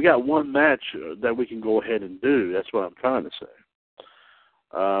a minute. We got one match that we can go ahead and do. That's what I'm trying to say.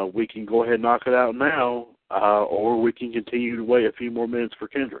 We can go ahead and knock it out now, or we can continue to wait a few more minutes for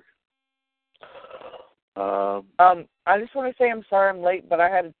Kendrick. I just want to say I'm sorry I'm late, but I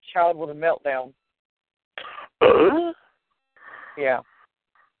had a child with a meltdown. Yeah.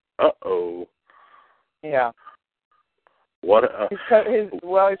 Uh-oh. Yeah. What? His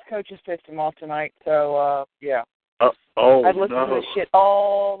coaches pissed him off tonight, so, yeah. Oh, I'd listened to this shit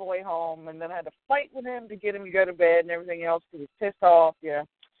all the way home, and then I had to fight with him to get him to go to bed and everything else because he's pissed off, yeah.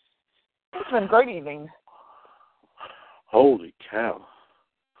 It's been a great evening. Holy cow.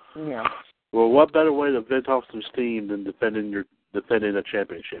 Yeah. Well, what better way to vent off some steam than defending a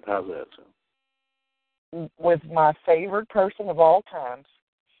championship? How's that sound? With my favorite person of all times.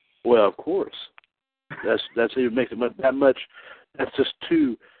 Well, of course. That's even makes it that much. That's just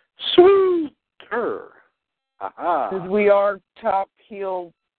too sweeter. Because we are top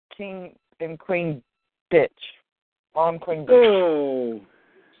heel king and queen bitch. Mom queen bitch. Oh.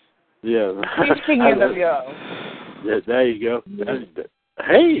 Yeah. He's king NWO. Yeah, there you go.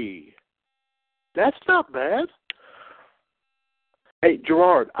 Hey, that's not bad. Hey,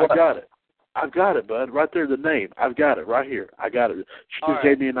 Gerard, I got it. I've got it, bud. Right there, the name. I've got it right here. I got it. She just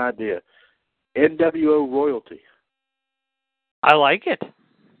gave me an idea. NWO Royalty. I like it.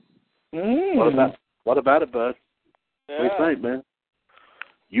 What about it, bud? Yeah. What do you think, man?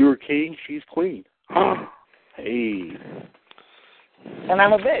 You're king, she's queen. Hey. And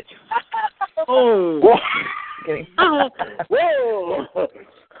I'm a bitch. Kidding. Whoa.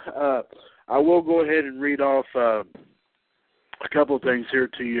 I will go ahead and read off a couple of things here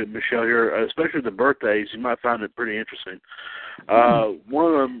to you, Michelle, here, especially the birthdays. You might find it pretty interesting. One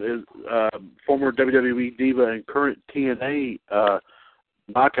of them is former WWE diva and current TNA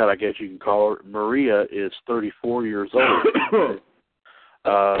knockout, I guess you can call her. Maria is 34 years old.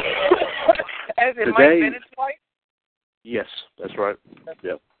 As in Mike Bennett's wife? Yes, that's right.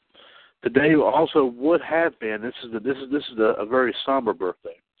 Yep. Today also would have been. This is a very somber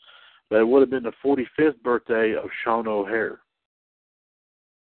birthday, but it would have been the 45th birthday of Sean O'Hare.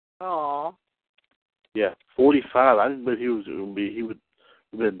 Aww. Yeah, 45. I didn't believe he would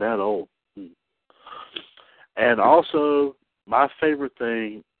have been that old. And also, my favorite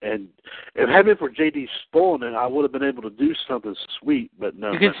thing, and if it hadn't been for J.D. spoiling it, I would have been able to do something sweet, but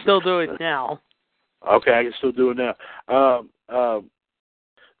no. You can still do it now. Okay, I can still do it now.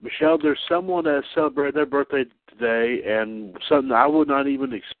 Michelle, there's someone that celebrated their birthday today, and something I would not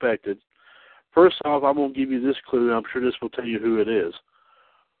even expected. First off, I'm going to give you this clue, and I'm sure this will tell you who it is.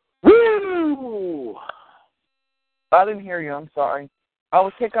 Woo! I didn't hear you. I'm sorry. I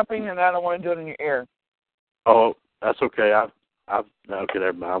was hiccuping, and I don't want to do it in your ear. Oh, that's okay. Okay,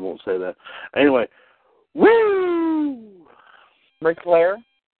 never mind. I won't say that. Anyway, woo! Ric Flair?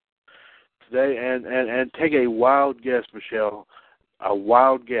 Today, and take a wild guess, Michelle. A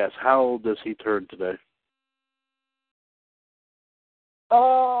wild guess. How old does he turn today?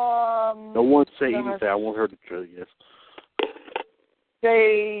 No one say anything. I want her to try to guess.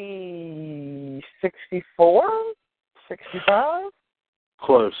 Say 64? 65?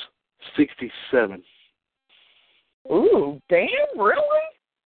 Close. 67. Ooh, damn, really?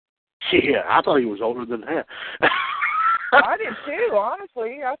 Yeah, I thought he was older than that. I did too,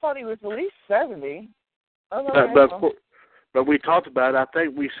 honestly. I thought he was at least 70. But we talked about it. I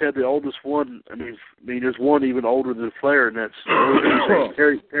think we said the oldest one. I mean, there's one even older than Flair, and that's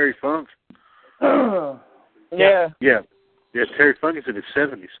Terry Funk. Yeah. Terry Funk is in his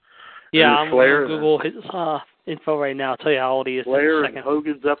 70s. Yeah, I'm going to Google his info right now. I'll tell you how old he is. Flair in a second. and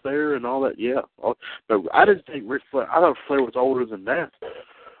Hogan's up there and all that. Yeah, but I didn't think Ric Flair. I thought Flair was older than that.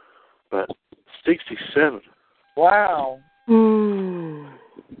 But 67. Wow.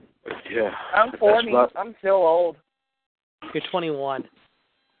 Yeah. I'm 40. I'm still old. You're 21.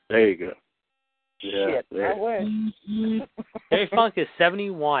 There you go. Yeah. Shit, there. I wish. Terry Funk is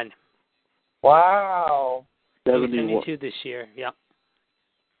 71. Wow. 71. 72 this year. Yep.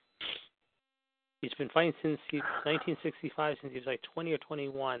 He's been fighting since 1965, since he was like 20 or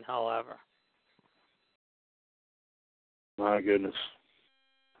 21, however. My goodness.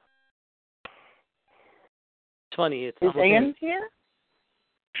 It's funny. Is Ann here?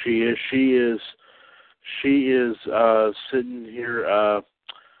 She is sitting here.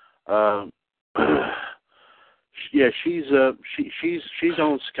 Yeah, she's on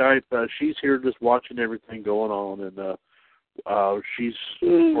Skype. She's here just watching everything going on, and she's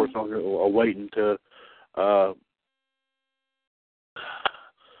of course on here waiting to.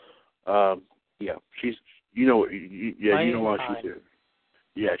 Yeah, she's you know why she's here.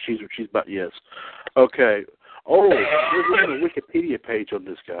 Yeah, she's about yes. Okay. Oh, there's even a Wikipedia page on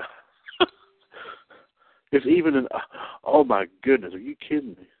this guy. There's even an. Oh my goodness, are you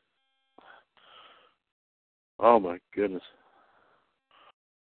kidding me? Oh my goodness.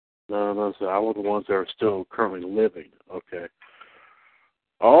 No, I want the ones that are still currently living. Okay.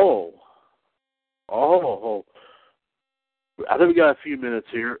 Oh. I think we got a few minutes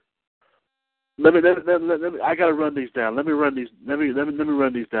here. Let me. I gotta run these down. Let me run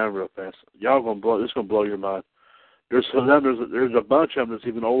these down real fast. Y'all gonna blow. This is gonna blow your mind. There's a bunch of them that's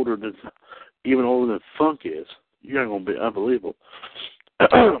even older than Funk is. You're gonna be unbelievable.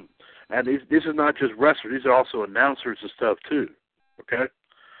 And this is not just wrestlers; these are also announcers and stuff too. Okay,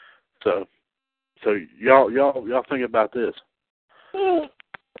 so y'all think about this.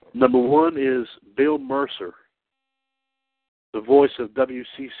 Number one is Bill Mercer, the voice of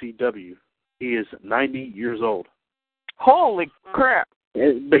WCCW. He is 90 years old. Holy crap!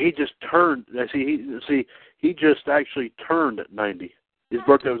 But he just turned. He just actually turned 90. His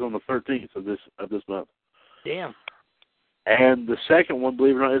birthday was on the 13th of this month. Damn. And the second one,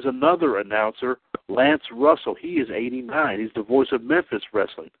 believe it or not, is another announcer, Lance Russell. He is 89. He's the voice of Memphis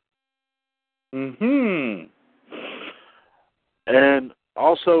Wrestling. Mm-hmm. And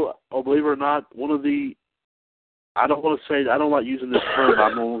also, believe it or not, one of the, I don't like using this term,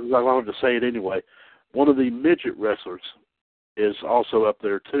 I'm going to say it anyway. One of the midget wrestlers is also up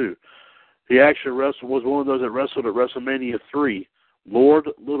there, too. He actually was one of those that wrestled at WrestleMania 3, Lord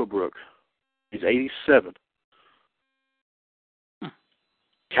Littlebrook. He's 87.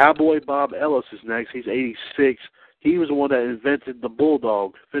 Cowboy Bob Ellis is next. He's 86. He was the one that invented the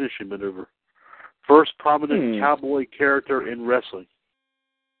Bulldog finishing maneuver. First prominent cowboy character in wrestling.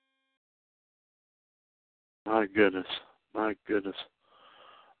 My goodness.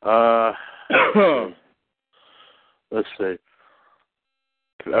 Let's see.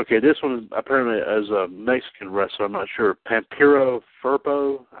 Okay, this one apparently is a Mexican wrestler. I'm not sure. Pampiro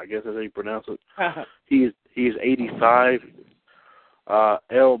Firpo, I guess that's how you pronounce it. He is 85.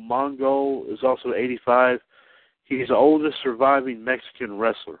 El Mongol is also 85. He's the oldest surviving Mexican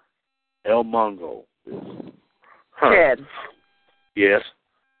wrestler. El Mongol is. Ted. Yes.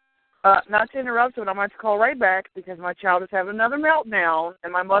 Not to interrupt, but I'm going to call right back because my child is having another meltdown,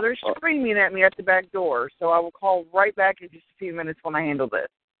 and my mother is screaming at me at the back door. So I will call right back in just a few minutes when I handle this.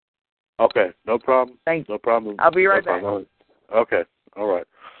 Okay, no problem. Thank you. No problem. I'll be right back. Okay, all right.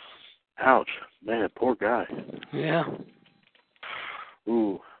 Ouch, man, poor guy. Yeah.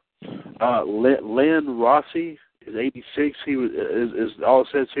 Ooh. Len Rossi is 86. He is all it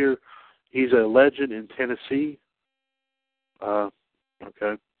says here. He's a legend in Tennessee.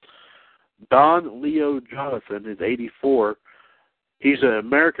 Okay. Don Leo Jonathan is 84. He's an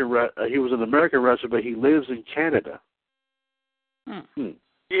American. He was an American wrestler, but he lives in Canada.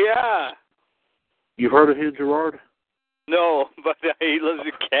 Yeah. You heard of him, Gerard? No, but he lives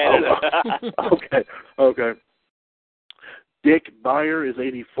in Canada. Okay. Dick Beyer is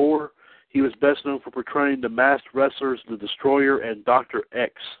 84. He was best known for portraying the masked wrestlers, The Destroyer, and Dr.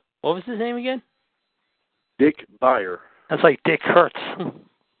 X. What was his name again? Dick Beyer. That's like Dick Hurts.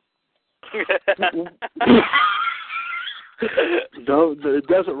 No, it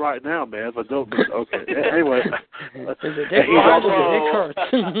doesn't right now, man. But don't. Okay. Anyway,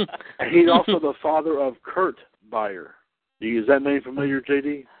 he's also the father of Kurt Beyer. Is that name familiar,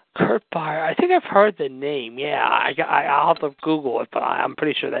 JD? Kurt Beyer. I think I've heard the name. Yeah, I'll have to Google it, but I'm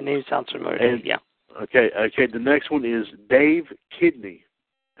pretty sure that name sounds familiar. Yeah. Okay. The next one is Dave Kidney,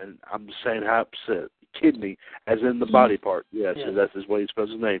 and I'm just saying how upset. Kidney, as in the body part. Yes, yeah. That's his way he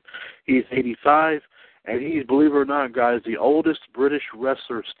spells his name. He's 85, and he's, believe it or not, guys, the oldest British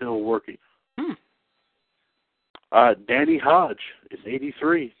wrestler still working. Danny Hodge is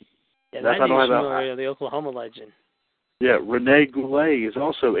 83. Yeah, that name's familiar, the Oklahoma legend. Yeah, Rene Goulet is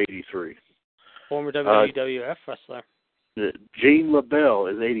also 83. Former WWF wrestler. Gene LaBelle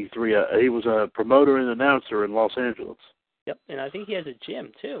is 83. He was a promoter and announcer in Los Angeles. Yep, and I think he has a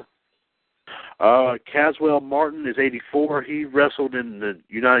gym, too. Caswell Martin is 84. He wrestled in the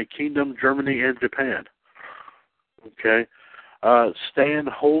United Kingdom, Germany, and Japan. Okay. Stan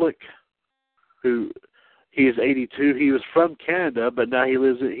Holick, who he is 82. He was from Canada, but now he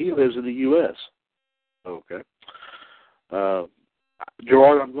lives in the U.S. Okay.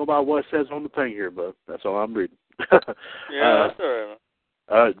 Gerard, I'm going by what it says on the thing here, but that's all I'm reading. Yeah, that's all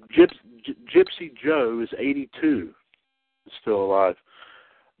right. Gypsy Joe is 82. Still alive.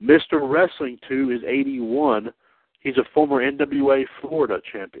 Mr. Wrestling 2 is 81. He's a former NWA Florida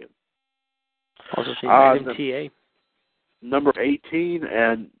champion. Also seen MTA. Number 18,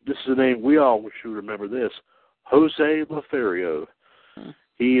 and this is a name we all should remember this, Jose Lothario.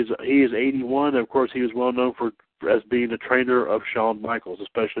 He is 81. Of course, he was well known as being a trainer of Shawn Michaels,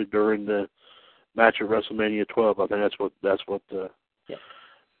 especially during the match at WrestleMania 12. I think that's what. Yeah.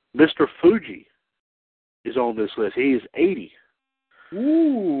 Mr. Fuji is on this list. He is 80.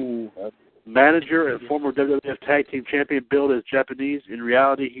 Ooh. Manager and former WWF Tag Team Champion, billed as Japanese. In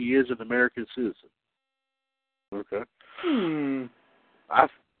reality, he is an American citizen. Okay.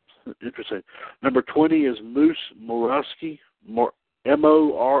 Interesting. Number 20 is Moose Morowski, Morowski.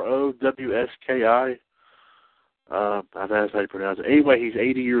 I think that's how you pronounce it. Anyway, he's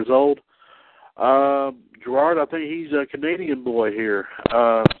 80 years old. Gerard, I think he's a Canadian boy here.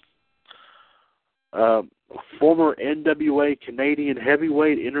 Former NWA Canadian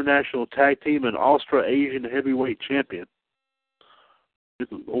Heavyweight International Tag Team and Austrasian Heavyweight Champion. Good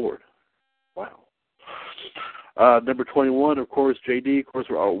Lord. Wow. Number 21, of course, JD, of course,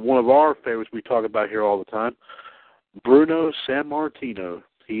 one of our favorites we talk about here all the time. Bruno Sammartino.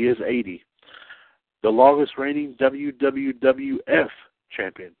 He is 80. The longest reigning WWF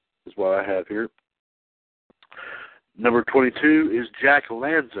champion is what I have here. Number 22 is Jack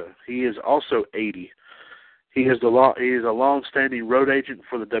Lanza. He is also 80. He is a long-standing road agent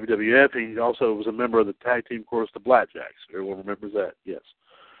for the WWF, and he also was a member of the tag team chorus, the Blackjacks. Everyone remembers that? Yes.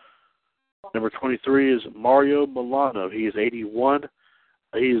 Number 23 is Mario Milano. He is 81.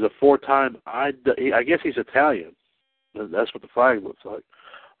 He is a four-time, I guess he's Italian. That's what the flag looks like.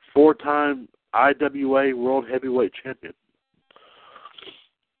 Four-time IWA World Heavyweight Champion.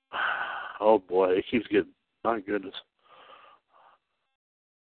 Oh, boy, it keeps getting, my goodness.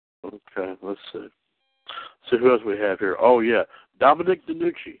 Okay, let's see. So who else we have here? Oh, yeah, Dominic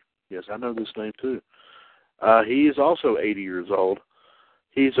DeNucci. Yes, I know this name, too. He is also 80 years old.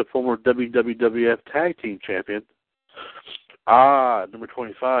 He's a former WWF Tag Team Champion. Number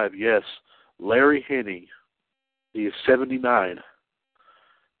 25, yes, Larry Hennig. He is 79.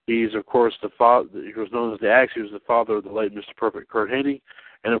 He's, of course, the father. He was known as the Axe. He was the father of the late Mr. Perfect Kurt Hennig,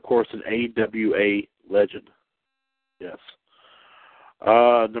 and, of course, an AWA legend. Yes.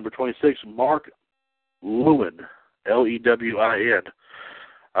 Number 26, Mark Lewin, Lewin.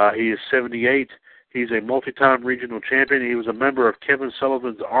 He is 78. He's a multi-time regional champion. He was a member of Kevin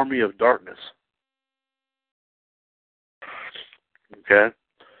Sullivan's Army of Darkness. Okay.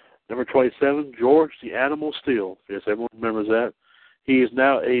 Number 27, George the Animal Steel. Yes, everyone remembers that. He is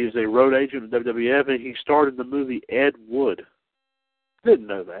a road agent in WWF, and he starred in the movie Ed Wood. Didn't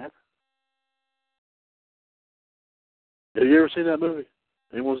know that. Have you ever seen that movie?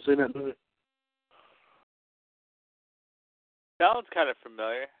 Anyone seen that movie? Sounds kind of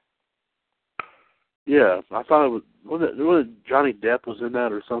familiar. Yeah, I thought it was Johnny Depp was in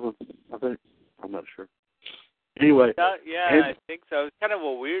that or something, I think. I'm not sure. Anyway. I think so. It's kind of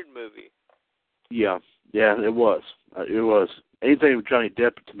a weird movie. Yeah, it was. It was. Anything with Johnny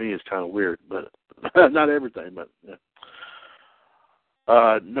Depp to me is kind of weird, but not everything, but yeah.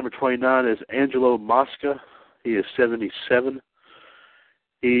 Number 29 is Angelo Mosca. He is 77.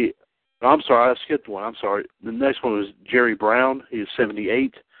 I'm sorry, I skipped one. I'm sorry. The next one was Jerry Brown. He is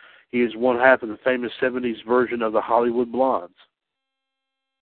 78. He is one half of the famous 70s version of the Hollywood Blondes.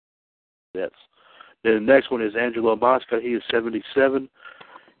 Yes. Then the next one is Angelo Mosca. He is 77.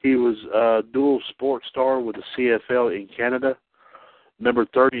 He was a dual sports star with the CFL in Canada. Number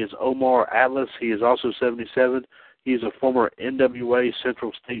 30 is Omar Atlas. He is also 77. He is a former NWA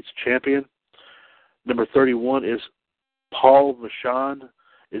Central States champion. Number 31 is Paul Vachon.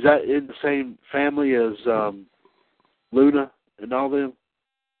 Is that in the same family as Luna and all them?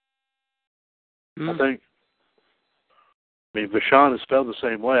 I think. I mean, Vachon is spelled the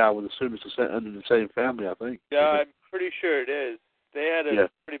same way. I would assume it's under the same family, I think. Yeah, I'm pretty sure it is. They had a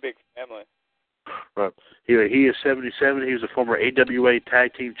pretty big family. Right. He is 77. He was a former AWA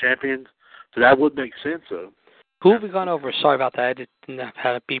Tag Team Champion. So that would make sense, though. Who have we gone over? Sorry about that. I didn't have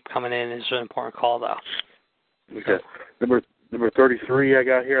had a beep coming in. It's an important call, though. Okay. Number 33 I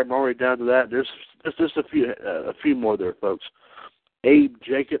got here. I'm already down to that. There's just a few more there, folks. Abe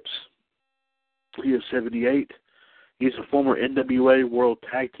Jacobs. He is 78. He's a former NWA World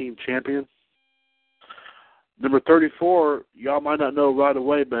Tag Team Champion. Number 34, y'all might not know right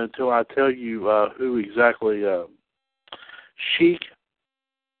away, but until I tell you who exactly, Sheikh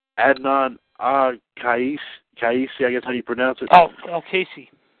Adnan Kaisi, I guess how you pronounce it.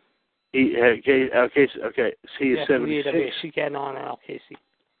 Casey. Casey, okay. He is 76. Sheikh Adnan Casey.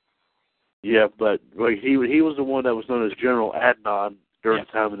 Yeah, but he was the one that was known as General Adnan during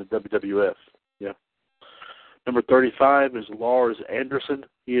the time in the WWF. Yeah. Number 35 is Lars Anderson.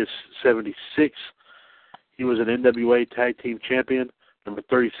 He is 76. He was an NWA Tag Team Champion. Number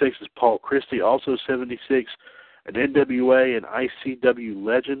 36 is Paul Christie, also 76, an NWA and ICW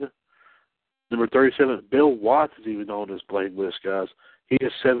legend. Number 37, Bill Watts is even on this blame list, guys. He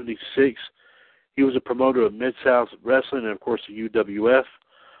is 76. He was a promoter of Mid-South Wrestling and, of course, the UWF.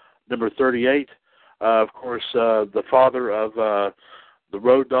 Number 38, of course, the father of the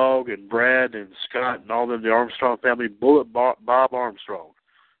Road Dogg and Brad and Scott and all them, the Armstrong family, Bullet Bob Armstrong,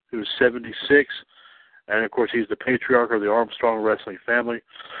 who is 76. And, of course, he's the patriarch of the Armstrong wrestling family.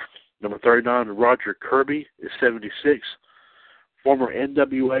 Number 39, Roger Kirby is 76. Former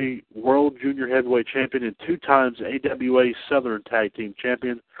NWA World Junior Heavyweight Champion and 2 times AWA Southern Tag Team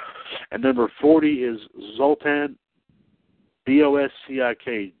Champion. And number 40 is Zoltan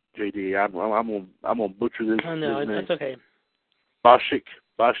Boscik, JD. I'm gonna butcher this. Oh, no, name. that's okay. Boscik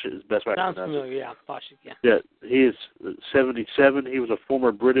is the best way I Sounds can pronounce familiar, yeah. Boscik, yeah. Yeah, he is 77. He was a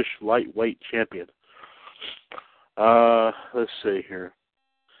former British lightweight champion. Let's see here.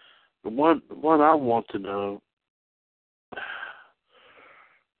 The one I want to know.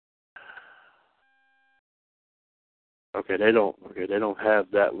 Okay, they don't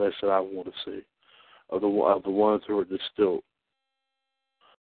have that list that I want to see of the ones who are just still.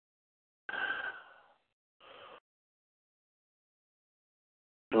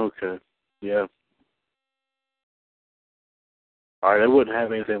 Okay. Yeah. All right, they wouldn't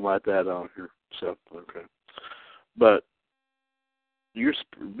have anything like that on here. So, okay. But you'd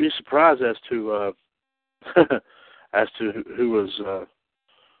be surprised as to as to who's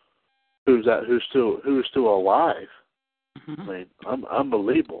still alive. I mean,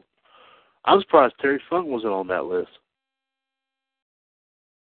 unbelievable. I'm surprised Terry Funk wasn't on that list.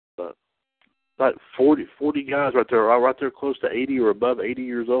 But like 40 guys right there close to 80 or above 80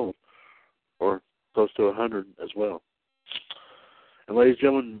 years old, or close to 100 as well. And ladies and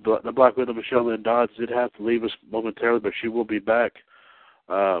gentlemen, the Black Widow Michelle Lynn Dodds did have to leave us momentarily, but she will be back.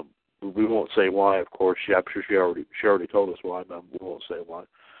 We won't say why, of course. I'm sure she already told us why, but we won't say why.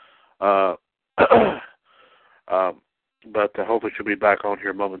 But hopefully she'll be back on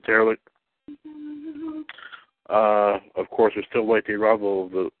here momentarily. Of course, we still wait the arrival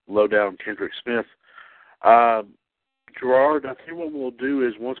of the lowdown Kendrick Smith. Gerard, I think what we'll do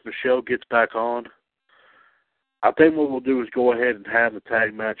is once Michelle gets back on, I think what we'll do is go ahead and have the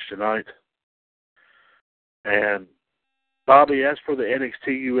tag match tonight. And Bobby, as for the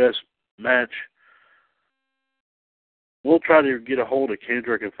NXT US match, we'll try to get a hold of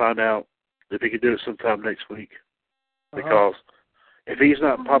Kendrick and find out if he can do it sometime next week. Because if he's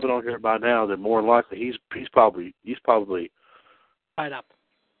not popping on here by now, then more than likely he's probably tied up.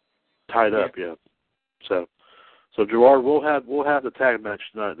 Tied up, yeah. So Gerard, we'll have the tag match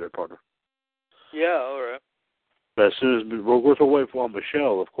tonight, there, partner. Yeah, all right. But as soon as we're still waiting for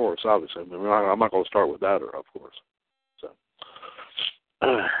Michelle, of course, obviously. I mean, I'm not going to start without her, of course. So,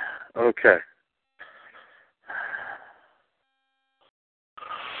 okay.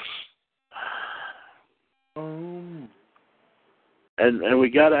 And we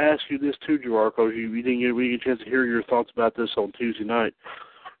got to ask you this too, Gerard, because we didn't get a chance to hear your thoughts about this on Tuesday night.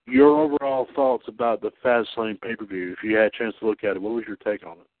 Your overall thoughts about the Fastlane pay-per-view, if you had a chance to look at it, what was your take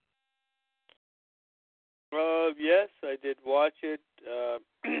on it? Yes, I did watch it.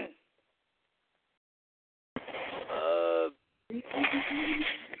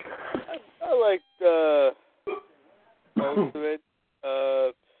 I liked most of it.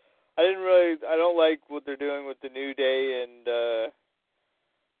 I don't like what they're doing with the New Day and the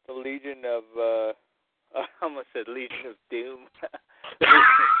Legion of I almost said Legion of Doom.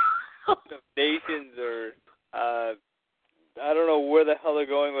 Of Nations, or I don't know where the hell they're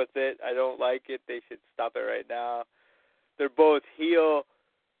going with it. I don't like it. They should stop it right now. They're both heel.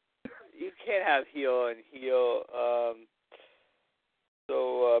 You can't have heel and heel.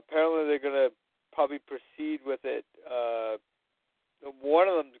 So apparently they're going to probably proceed with it. One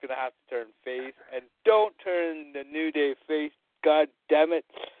of them is going to have to turn face. And don't turn the New Day face. God damn it.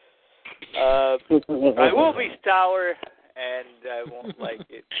 I will be sour, and I won't like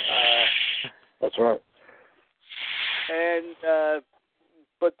it. That's right. And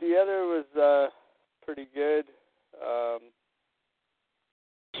but the other was pretty good.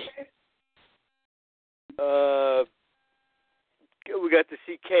 We got to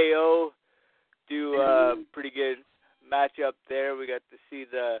see KO do a pretty good matchup there. We got to see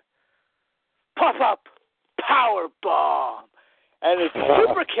the pop-up power bomb and a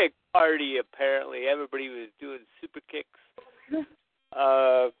super kick party. Apparently, everybody was doing super kicks.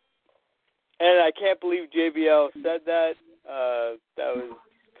 And I can't believe JBL said that. That was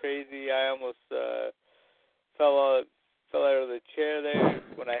crazy. I almost fell out of the chair there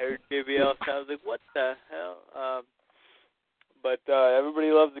when I heard JBL. So I was like, what the hell? But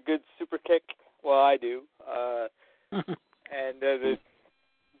everybody loves a good super kick. Well, I do. And the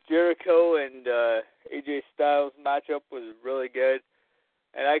Jericho and AJ Styles matchup was really good.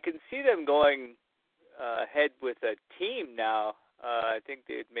 And I can see them going ahead with a team now. I think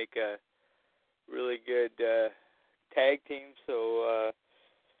they'd make a really good tag team, so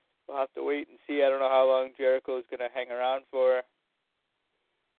we'll have to wait and see. I don't know how long Jericho is going to hang around for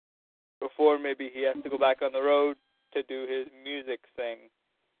before maybe he has to go back on the road to do his music thing.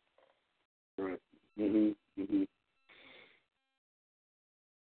 Right. Mhm. Mhm.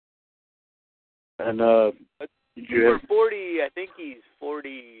 And for 40, I think he's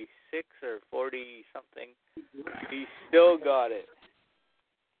 46 or 40 something. He still got it.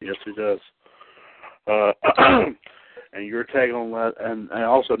 Yes, he does. And your take on that, and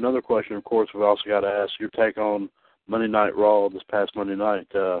also another question, of course, we've also got to ask your take on Monday Night Raw this past Monday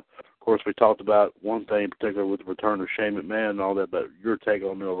night. Of course, we talked about one thing in particular with the return of Shane McMahon and all that, but your take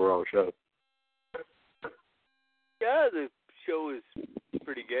on the overall show. Yeah, the show was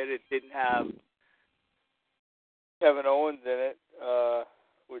pretty good. It didn't have Kevin Owens in it,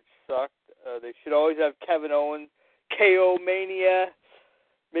 which sucked. They should always have Kevin Owens. KO Mania.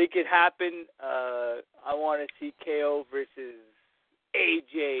 Make it happen. I want to see KO versus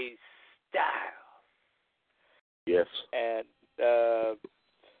AJ Styles. Yes. And,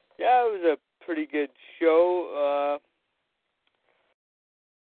 yeah, it was a pretty good show.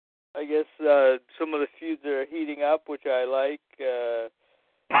 I guess some of the feuds are heating up, which I like.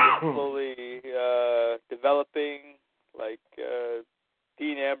 Slowly developing, like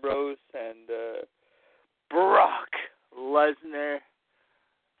Dean Ambrose and Brock Lesnar,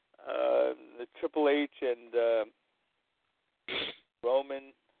 the Triple H and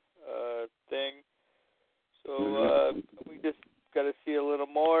Roman thing. So we just got to see a little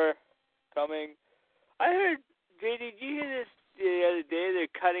more coming. I heard, JD, did you hear this the other day?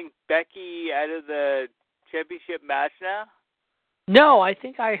 They're cutting Becky out of the championship match now? No, I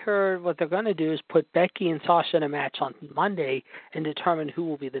think I heard what they're going to do is put Becky and Sasha in a match on Monday and determine who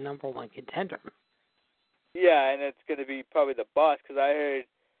will be the number one contender. Yeah, and it's going to be probably the boss, because I heard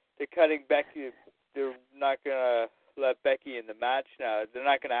they're cutting Becky. They're not going to let Becky in the match now. They're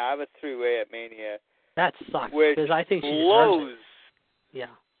not going to have a three-way at Mania. That sucks, which because I think she blows. deserves it.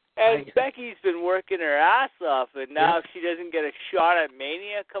 Yeah. And Becky's been working her ass off, and now if she doesn't get a shot at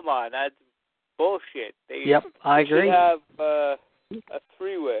Mania, come on, that's bullshit. I agree. Should have a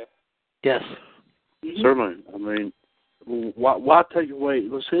three-way. Yes. Certainly. I mean, why take away?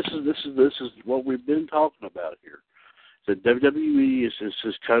 This is what we've been talking about here. The WWE is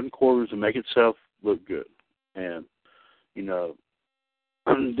just cutting corners to make itself look good, and you know,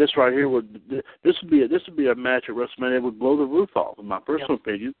 this right here this would be a match at WrestleMania that would blow the roof off, in my personal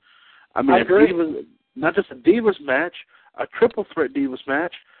opinion. I mean, not just a Divas match, a triple threat Divas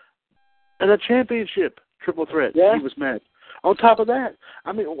match, and a championship triple threat Divas match. On top of that,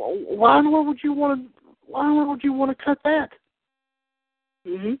 I mean, why in the world would you want to cut that?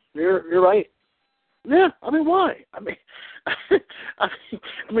 Mm-hmm. You're right. Yeah, I mean, why? I mean, I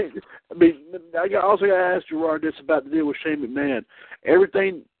also got to ask Gerard this about the deal with Shane McMahon.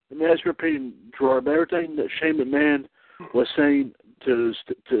 Everything, let me ask your opinion, Gerard, but everything that Shane McMahon was saying to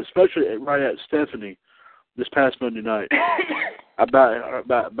especially right at Stephanie this past Monday night about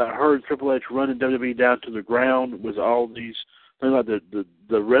her and Triple H running WWE down to the ground with all these things like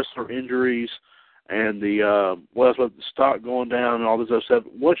the wrestler injuries and the the stock going down and all this other stuff.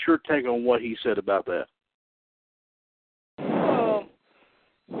 What's your take on what he said about that?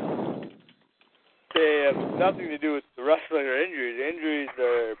 They have nothing to do with the wrestling or injuries. Injuries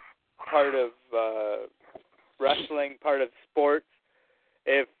are part of wrestling, part of sports.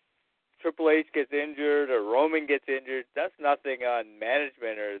 If Triple H gets injured or Roman gets injured, that's nothing on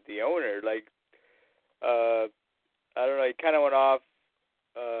management or the owner. Like, I don't know, he kind of went off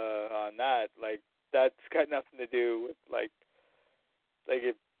on that. Like, that's got nothing to do with, like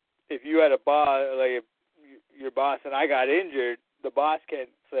if you had a boss, like if your boss and I got injured, the boss can't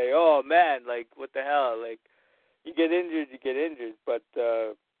say, oh, man, like, what the hell? Like, you get injured. But,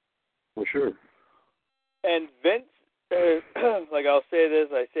 well, sure. And Vince, like, I'll say this,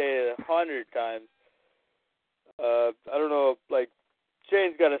 I say it 100 times. I don't know, like,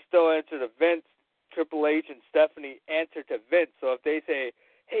 Shane's got to still answer to Vince, Triple H, and Stephanie answer to Vince. So if they say,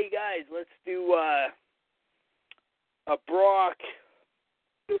 hey, guys, let's do a Brock,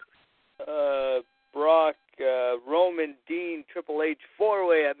 Roman, Dean, Triple H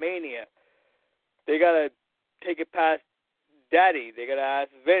four-way at Mania, they got to take it past Daddy. They got to ask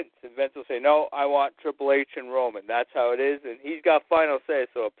Vince, and Vince will say, no, I want Triple H and Roman. That's how it is, and he's got final say.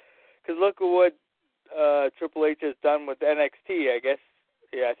 So, because look at what Triple H has done with NXT. I guess,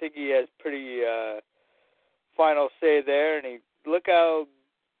 I think he has pretty final say there, and look how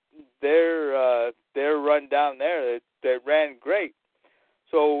their run down there. They ran great.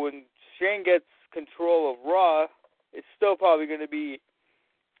 So when Shane gets control of Raw, it's still probably going to be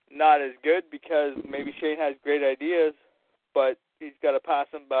not as good because maybe Shane has great ideas, but he's got to pass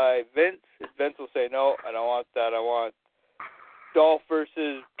them by Vince. Vince will say, no, I don't want that. I want Dolph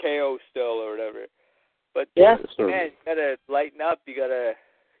versus KO still or whatever. But man, you got to lighten up. You got to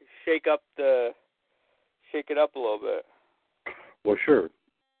shake it up a little bit. Well, sure.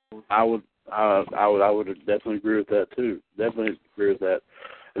 I would definitely agree with that too. Definitely agree with that.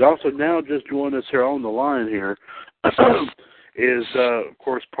 And also now just joining us here on the line here is of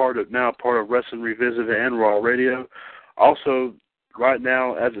course part of Wrestling Revisited and Raw Radio. Also, right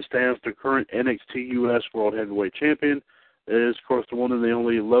now as it stands, the current NXT US World Heavyweight Champion is of course the one and the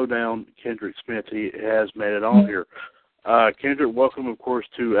only Lowdown Kendrick Smith. He has made it on here. Kendrick, welcome of course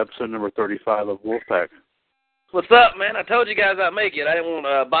to episode number 35 of Wolfpac. What's up, man? I told you guys I'd make it. I didn't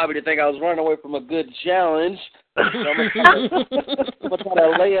want Bobby to think I was running away from a good challenge. So I'm going to try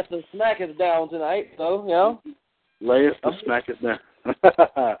to lay us and smack us down tonight, so, you know. Lay us and smack us down.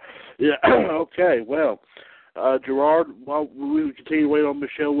 Yeah, okay, well, Gerard, while we continue to wait on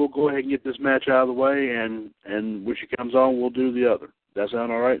Michelle, we'll go ahead and get this match out of the way, and when she comes on, we'll do the other. That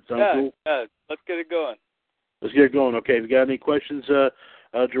sound all right? Sound cool? Yeah, let's get it going. Let's get it going. Okay, if you got any questions,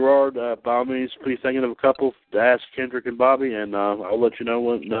 Gerard, by all means, please think of a couple to ask Kendrick and Bobby, and I'll let you know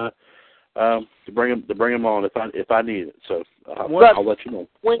when to bring them on if I need it. So I'll let you know.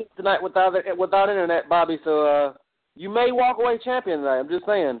 Win tonight without internet, Bobby. So you may walk away champion tonight. I'm just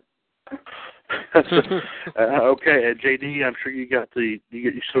saying. Okay, JD, I'm sure you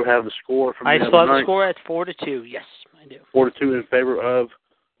still have the score from the other night. I still have the score at 4-2. Yes, I do. 4-2 in favor of.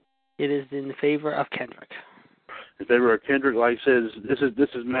 It is in favor of Kendrick. In favor of Kendrick, like I said, this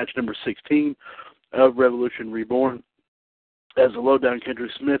is match number 16 of Revolution Reborn. As the lowdown,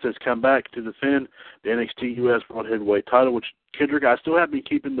 Kendrick Smith has come back to defend the NXT US World Heavyweight title, which Kendrick, I still have been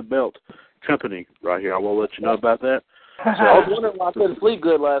keeping the belt company right here. I will let you know about that. So, I was wondering why I couldn't sleep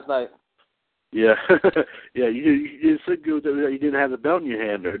good last night. Yeah, yeah, you didn't sleep good. You didn't have the belt in your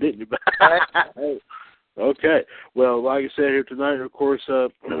hand there, didn't you? Okay. Well, like I said here tonight, of course,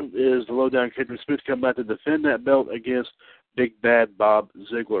 is the lowdown Kendrick Smith come back to defend that belt against Big Bad Bob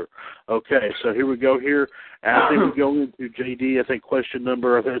Ziegler. Okay, so here we go here. And I think we go into JD. I think question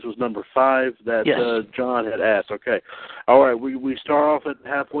number, I think this was number 5 that John had asked. Okay. All right, we start off at the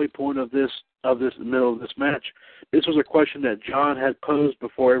halfway point of this middle of this match. This was a question that John had posed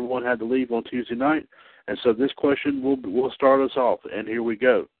before everyone had to leave on Tuesday night. And so this question will start us off. And here we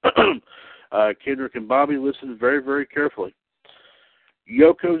go. Kendrick and Bobby, listen very, very carefully.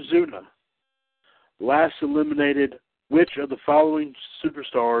 Yokozuna last eliminated which of the following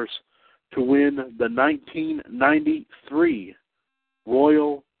superstars to win the 1993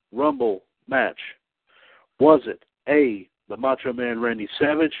 Royal Rumble match? Was it A, the Macho Man Randy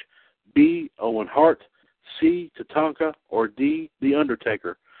Savage, B, Owen Hart, C, Tatanka, or D, The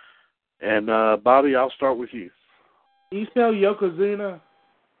Undertaker? And Bobby, I'll start with you. You spell Yokozuna?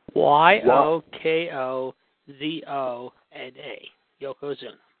 Yokozona.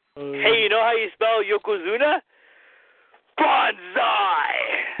 Yokozuna. Hey, you know how you spell Yokozuna?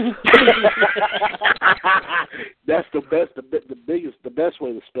 Bonsai. That's the best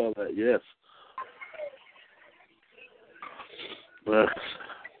way to spell that. Yes. But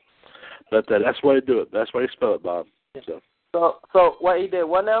that's the way to do it. That's the way to spell it, Bob. So what he did?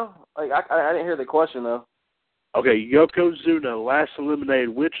 What now? Like I didn't hear the question though. Okay, Yokozuna last eliminated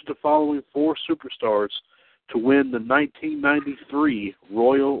which of the following 4 superstars to win the 1993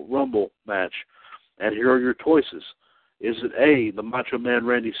 Royal Rumble match? And here are your choices. Is it A, the Macho Man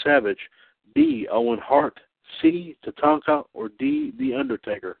Randy Savage, B, Owen Hart, C, Tatanka, or D, The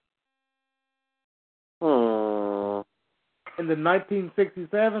Undertaker? In the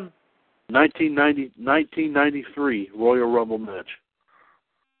 1967? 1993 Royal Rumble match.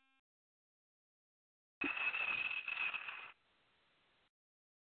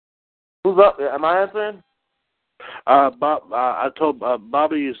 Who's up? Am I answering? Bob, I told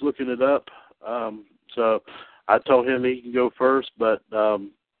Bobby is looking it up, so I told him he can go first. But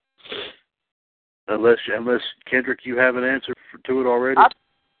unless Kendrick, you have an answer to it already.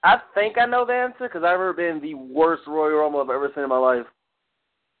 I think I know the answer because I've ever been the worst Royal Rumble I've ever seen in my life.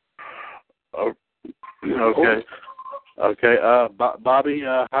 Oh, okay. Okay. Bobby,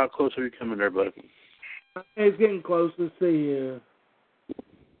 how close are you coming there, buddy? It's getting close. Let's see.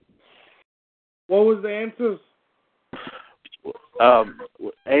 What was the answers? A,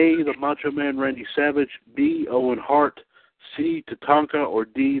 the Macho Man Randy Savage, B, Owen Hart, C, Tatanka, or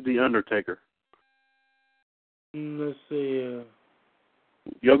D, The Undertaker? Let's see.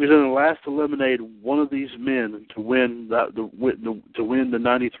 Yokozuna last eliminated one of these men to win the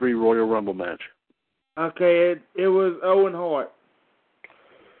 93 Royal Rumble match. Okay, it was Owen Hart.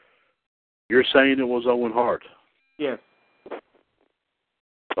 You're saying it was Owen Hart? Yes.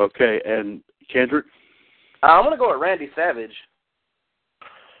 Okay, and Kendrick? I'm going to go with Randy Savage.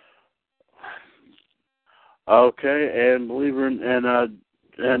 Okay, and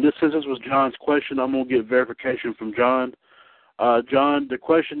and this since this was John's question, I'm going to get verification from John. John, this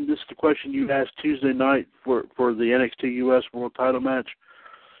is the question you asked Tuesday night for the NXT US World Title match.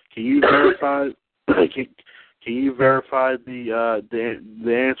 Can you verify? Can you verify the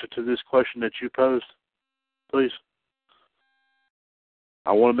answer to this question that you posed, please?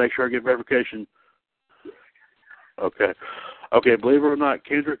 I want to make sure I get verification. Okay. Okay, believe it or not,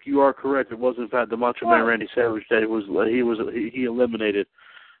 Kendrick, you are correct. It was in fact the Macho Man Randy Savage that he eliminated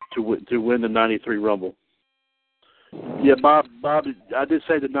to win the 93 Rumble. Yeah, Bob, I did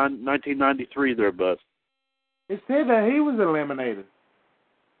say the 1993 there, bud. It said that he was eliminated.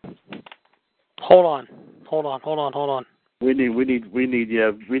 Hold on. We need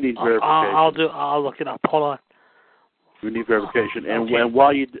verification. I'll look it up. Hold on. We need verification. Okay. And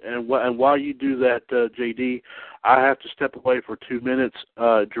while you do that, JD, I have to step away for 2 minutes.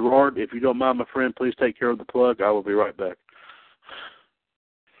 Gerard, if you don't mind, my friend, please take care of the plug. I will be right back.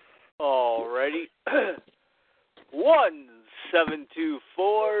 Alrighty.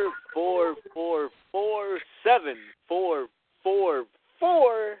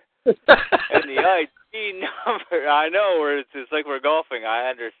 1-724-444-7444. And the ID number, I know where it's like we're golfing, I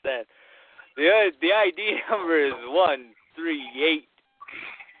understand. The ID number is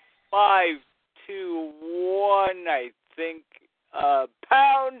 138521, I think,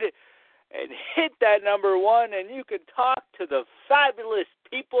 pound, and hit that number 1, and you can talk to the fabulous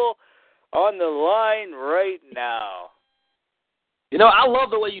people on the line right now. You know, I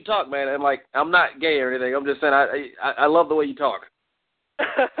love the way you talk, man. And like, I'm not gay or anything. I'm just saying, I love the way you talk.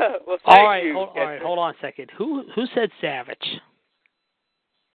 Well, all right, hold on a second. Who said Savage?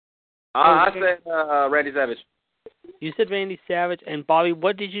 I said Randy Savage. You said Randy Savage, and Bobby,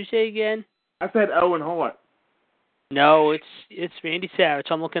 what did you say again? I said Owen Hart. No, it's Randy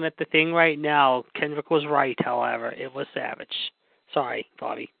Savage. I'm looking at the thing right now. Kendrick was right, however. It was Savage. Sorry,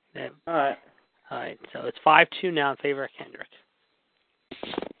 Bobby. All right, so it's 5-2 now in favor of Kendrick.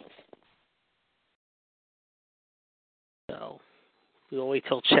 So we'll wait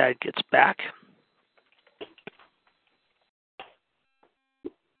till Chad gets back.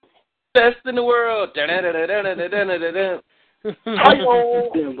 Best in the world. Hey,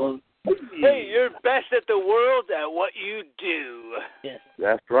 you're best at the world at what you do. Yes.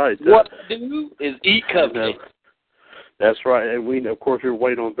 That's right. What I do is eat company. That's right, and we, of course, we're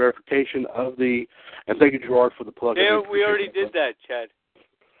waiting on verification of the. And thank you, Gerard, for the plug. Yeah, we already did that, Chad.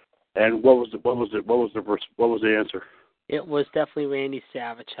 And what was the answer? It was definitely Randy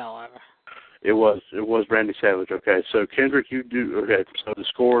Savage, however. It was Randy Savage. Okay, so Kendrick, you do. Okay, so the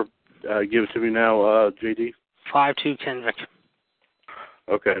score, give it to me now, JD. 5-2 Kendrick.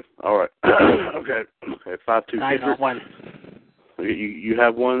 Okay, all right. okay, 5-2 Kendrick. One. You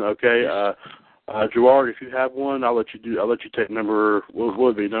have one. Okay. Gerard, if you have one, I'll let you take number. What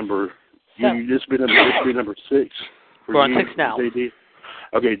would be number? This would be number 6. We're on 6 now. JD.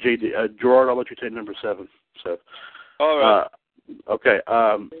 Okay, JD. Gerard, I'll let you take number 7. So. All right. Okay.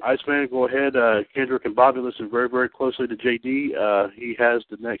 Iceman, go ahead. Kendrick and Bobby, listen very, very closely to JD. He has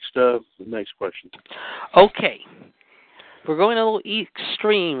the next question. Okay. We're going a little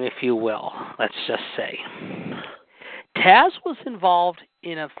extreme, if you will. Let's just say. Taz was involved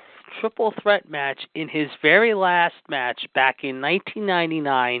in a triple threat match in his very last match back in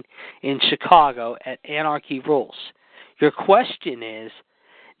 1999 in Chicago at Anarchy Rules. Your question is,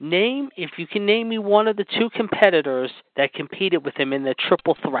 if you can name me one of the 2 competitors that competed with him in the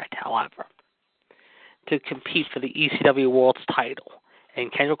triple threat, however, to compete for the ECW World's title.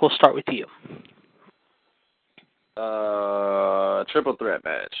 And Kendrick, we'll start with you. Triple threat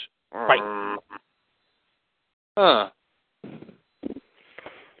match. Right.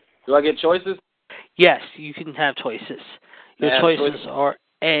 Do I get choices? Yes, you can have choices. Your choices are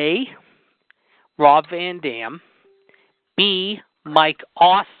A, Rob Van Dam, B, Mike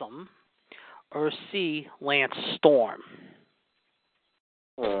Awesome, or C, Lance Storm.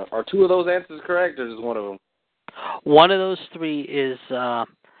 Are 2 of those answers correct, or just one of them? One of those 3 is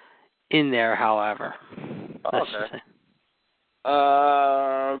in there, however. Okay.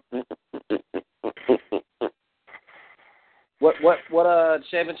 What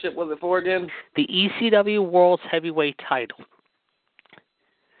championship was it for again? The ECW World's Heavyweight title.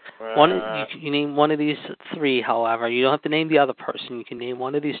 You name one of these 3, however. You don't have to name the other person. You can name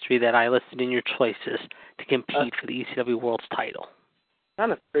one of these 3 that I listed in your choices to compete for the ECW World's title. I'm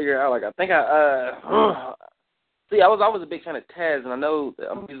trying to figure out, I think see, I was always a big fan of Taz, and I know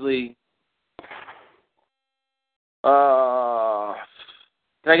that I'm usually, can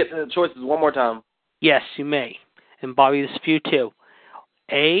I get the choices one more time? Yes, you may. And Bobby, there's a few too.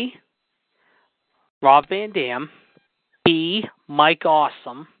 A, Rob Van Dam, B, Mike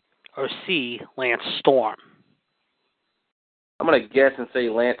Awesome, or C, Lance Storm. I'm going to guess and say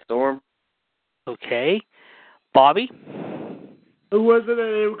Lance Storm. Okay. Bobby? Who was it that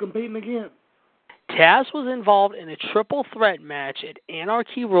they were competing against? Taz was involved in a triple threat match at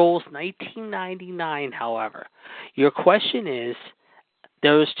Anarchy Rules 1999, however. Your question is,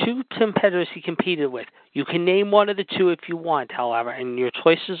 there was 2 competitors he competed with. You can name one of the 2 if you want, however, and your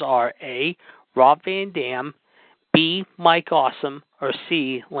choices are A, Rob Van Dam, B, Mike Awesome, or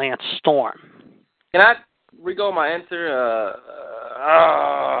C, Lance Storm. Can I re-go my answer?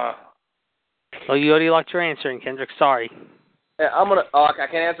 Oh, you already locked your answer in, Kendrick. Sorry. Yeah, I'm going to... I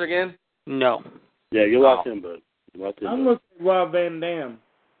can't answer again? No. Yeah, you locked in, bud. I'm looking at Rob Van Dam.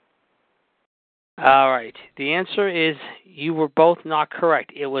 All right. The answer is you were both not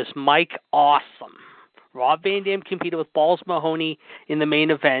correct. It was Mike Awesome. Rob Van Dam competed with Balls Mahoney in the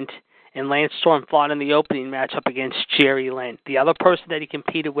main event, and Lance Storm fought in the opening match up against Jerry Lynn. The other person that he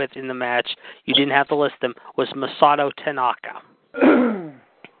competed with in the match, you didn't have to list them, was Masato Tanaka.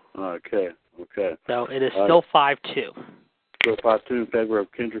 Okay. So it is still 5-2. Still 5-2 in favor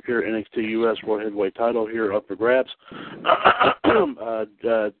of Kendrick here. NXT US World Heavyweight title here up for grabs. King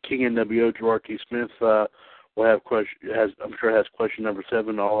NWO Gerard T. Smith will have I'm sure has question number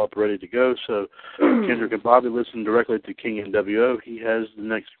 7 all up ready to go. So Kendrick and Bobby listen directly to King NWO. He has the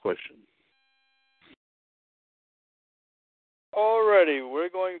next question. Alrighty, we're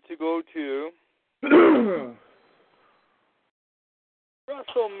going to go to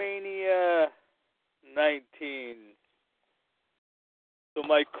WrestleMania 19. So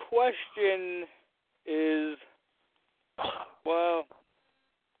my question is, well,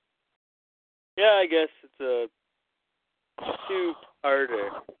 yeah, I guess it's a two-parter.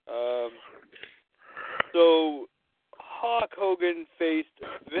 So Hulk Hogan faced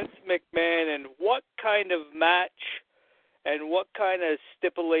Vince McMahon in what kind of match and what kind of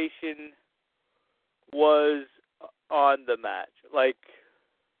stipulation was on the match? Like,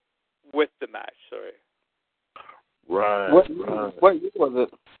 with the match, sorry. Right. What year was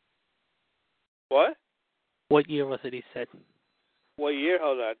it? What? What year was it, he said? What year?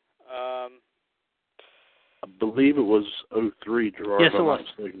 Hold on. I believe it was 03, Gerard. Yes, it was.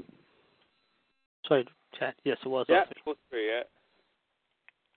 Sorry, chat. Yes, it was. Yeah, 03, yeah.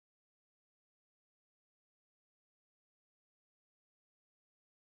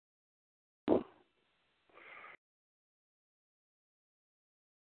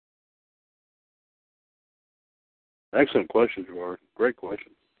 Excellent question, Gerard. Great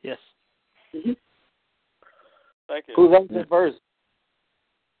question. Yes. Mm-hmm. Thank you. Who's answering first?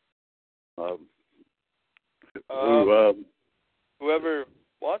 Whoever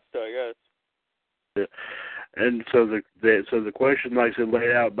wants to, I guess. Yeah. And so the question, like I said,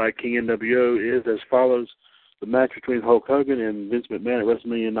 laid out by King NWO is as follows: the match between Hulk Hogan and Vince McMahon at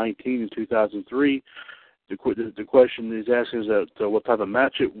WrestleMania 19 in 2003. The question is asking is what type of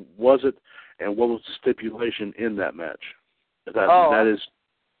match it was, and what was the stipulation in that match? That is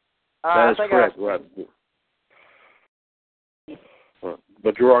correct, right?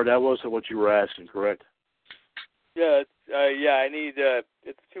 But Gerard, that wasn't what you were asking, correct? Yeah, I need.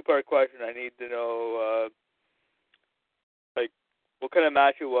 It's a two-part question. I need to know, like, what kind of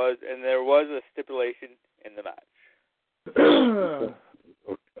match it was, and there was a stipulation in the match.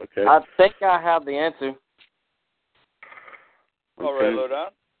 Okay. I think I have the answer. All right, low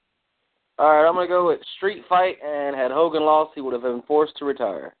down. All right, I'm going to go with street fight, and had Hogan lost, he would have been forced to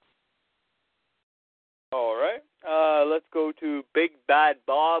retire. All right. Let's go to Big Bad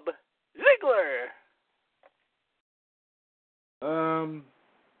Bob Ziegler. I'm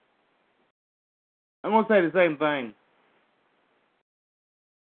going to say the same thing.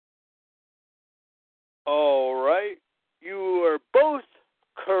 All right. You are both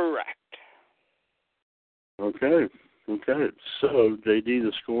correct. Okay. So, JD,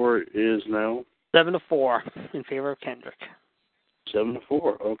 the score is now 7-4 in favor of Kendrick.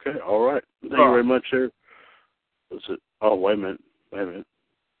 7-4. Okay. All right. Thank you very much, sir. What's it? Oh, wait a minute.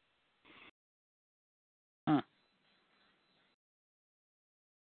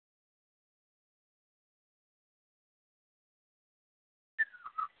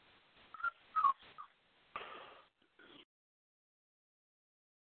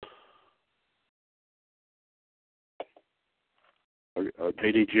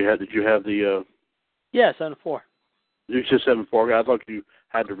 JD, did you have the? Yeah, 7-4. You said 7-4. I thought you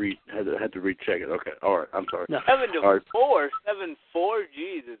had to recheck it. Okay, all right. I'm sorry. No. 7-4. 7-4.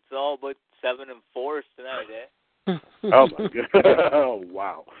 Geez, it's all but 7 and 4s tonight, eh? Oh my God! Oh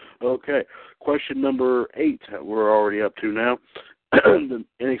wow. Okay. Question number 8. We're already up to now. The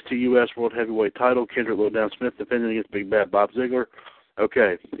NXT US World Heavyweight Title. Kendrick Lowdown Smith defending against Big Bad Bob Ziegler.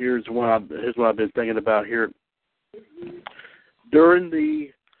 Okay. Here's what I've been thinking about here.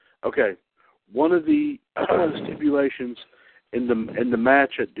 One of the stipulations in the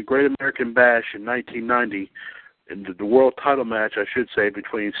match at the Great American Bash in 1990, in the world title match, I should say,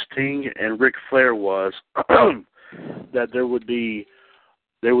 between Sting and Ric Flair was that there would be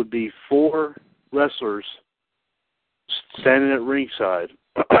 4 wrestlers standing at ringside.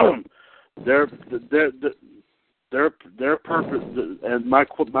 Their purpose, and my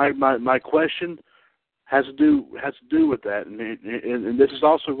question has to do with that, and this is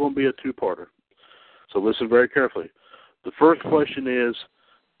also going to be a two-parter. So listen very carefully. The first question is,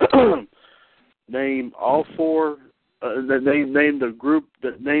 name all four. Name the group.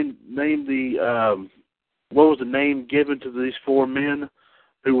 Name the. What was the name given to these four men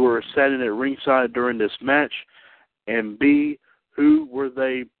who were standing at ringside during this match? And B, who were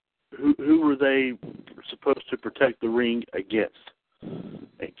they supposed to protect the ring against?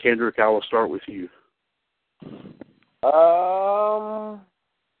 And Kendrick, I will start with you. I'm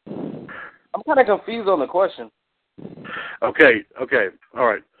kind of confused on the question. Okay, all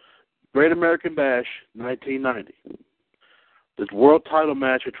right. Great American Bash, 1990. The world title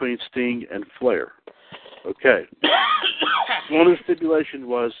match between Sting and Flair. Okay. One of the stipulations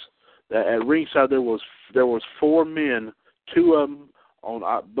was that at ringside there was four men, two of them on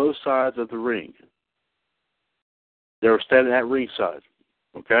both sides of the ring. They were standing at ringside.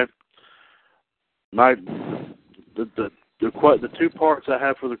 Okay. The two parts I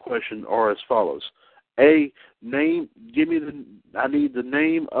have for the question are as follows: A, name. I need the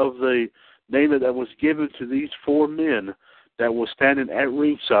name of the name that was given to these four men that was standing at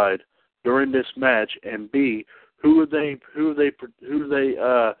ringside during this match, and B, who are they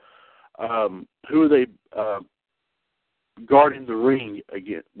guarding the ring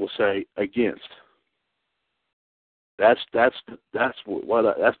against? We'll say against. That's the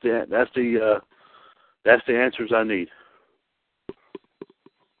answers I need.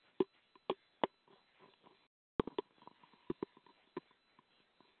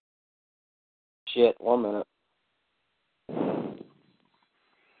 Shit, 1 minute.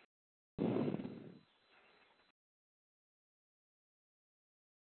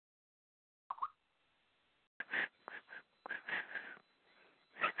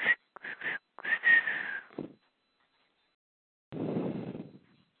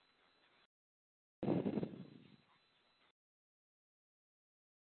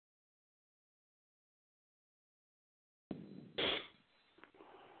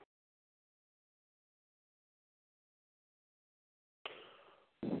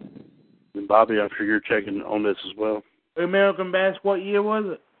 And Bobby, I'm sure you're checking on this as well. American Bash, what year was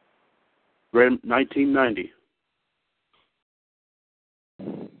it? 1990.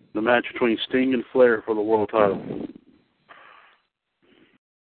 The match between Sting and Flair for the world title.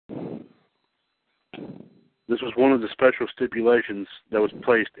 This was one of the special stipulations that was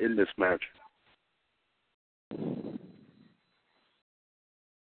placed in this match.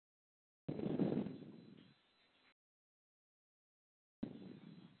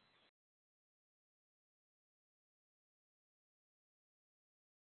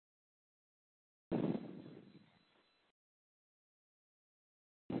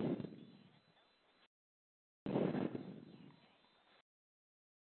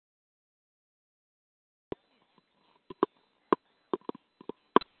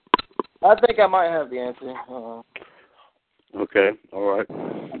 I think I might have the answer. Okay, all right.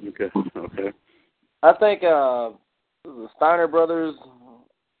 Okay. I think the Steiner brothers,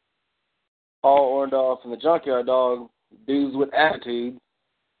 Paul Orndorff, and the Junkyard Dog, dudes with attitude.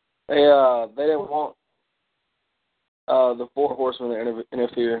 They didn't want the Four Horsemen to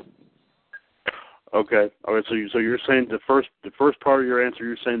interfere. Okay, all right. So you're saying the first part of your answer,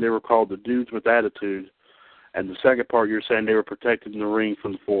 you're saying they were called the dudes with attitude, and the second part, you're saying they were protecting the ring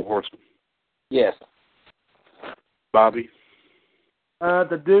from the Four Horsemen. Yes. Bobby?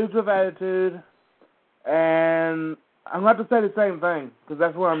 The dudes with attitude, and I'm going to have to say the same thing, because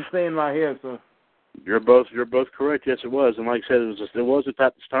that's what I'm seeing right here. So You're both correct. Yes, it was. And like I said, it was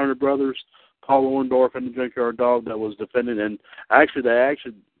the Steiner brothers, Paul Orndorff, and the Junkyard Dog that was defending. And they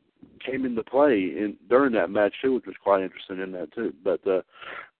actually came into play during that match too, which was quite interesting in that too. But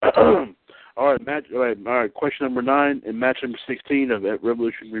all right. Question number 9 in match number 16 of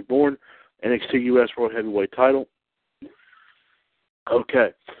Revolution Reborn, NXT US World Heavyweight Title.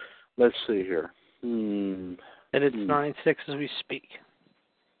 Okay, let's see here. And it's 9-6 as we speak.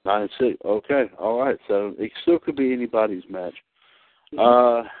 9-6. Okay, all right. So it still could be anybody's match.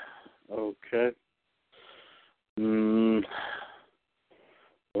 Okay.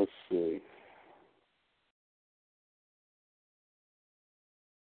 Let's see.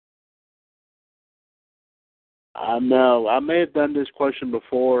 I know. I may have done this question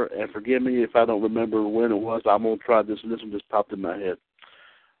before, and forgive me if I don't remember when it was. I'm going to try this, and this one just popped in my head.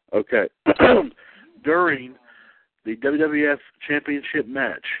 Okay. During the WWF Championship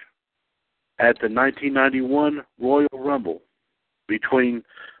match at the 1991 Royal Rumble between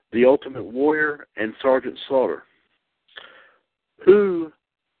the Ultimate Warrior and Sergeant Slaughter, who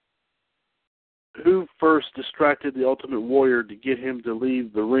first distracted the Ultimate Warrior to get him to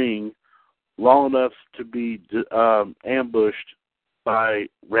leave the ring long enough to be ambushed by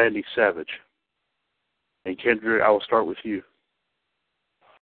Randy Savage? And Kendrick, I will start with you.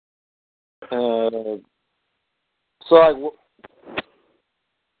 So, like,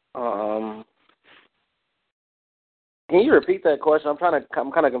 can you repeat that question? I'm kind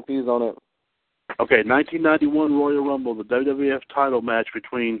of confused on it. Okay, 1991 Royal Rumble, the WWF title match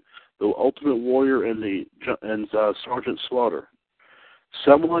between the Ultimate Warrior and Sergeant Slaughter.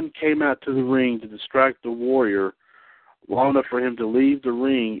 Someone came out to the ring to distract the Warrior long enough for him to leave the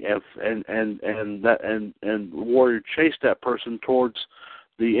ring, and the Warrior chased that person towards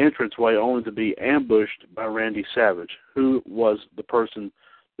the entranceway, only to be ambushed by Randy Savage, who was the person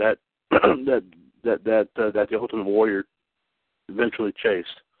that that the Ultimate Warrior eventually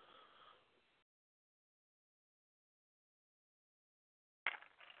chased.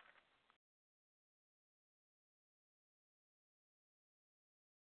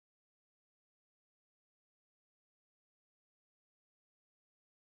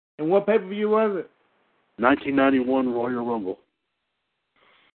 And what pay-per-view was it? 1991 Royal Rumble.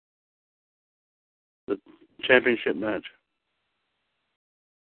 The championship match.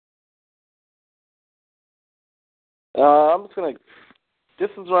 I'm just going to... This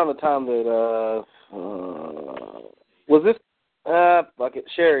is around the time that... was this... fuck it,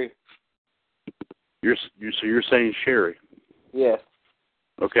 Sherry. You're saying Sherry? Yes.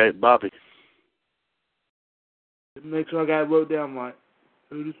 Okay, Bobby. Make sure I got it wrote down right.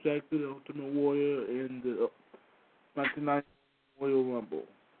 Who distracted the Ultimate Warrior in the 1991 Royal Rumble?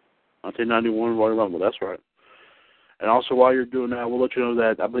 1991 Royal Rumble, that's right. And also, while you're doing that, we'll let you know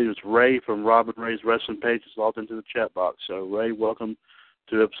that I believe it's Ray from Robin Ray's Wrestling Page is logged into the chat box. So, Ray, welcome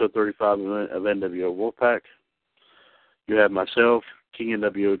to episode 35 of NWO Wolfpac. You have myself, King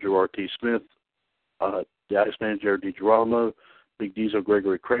NWO Gerard T. Smith, the Iceman Jared D. Girolamo, Big Diesel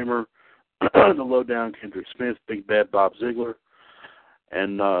Gregory Kramer, the Lowdown Kendrick Smith, Big Bad Bob Ziegler,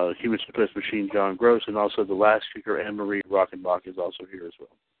 and Human Suppressed Machine John Gross, and also the Last Kicker Anne Marie Rockenbach is also here as well.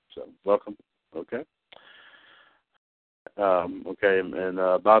 So, welcome. Okay. Okay,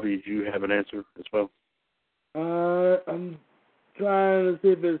 and Bobby, do you have an answer as well? I'm trying to see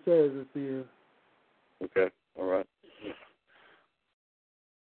if it says it here. Okay, all right.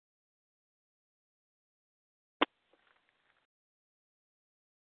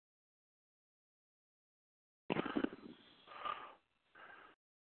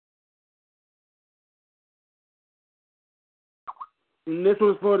 And this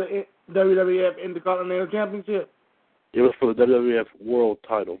was for the WWF Intercontinental Championship? It was for the WWF World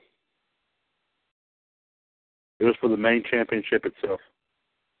title. It was for the main championship itself.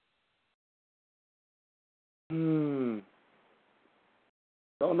 Don't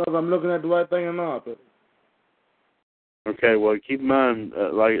know if I'm looking at the right thing or not, but... Okay, well, keep in mind,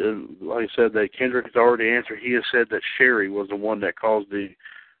 like I said, that Kendrick has already answered. He has said that Sherry was the one that caused the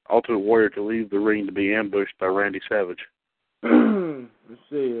Ultimate Warrior to leave the ring to be ambushed by Randy Savage. Let's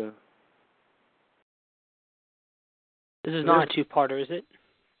see. This is not a two-parter, is it?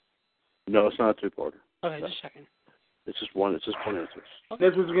 No, it's not a two-parter. Okay, just checking. It's just one answer.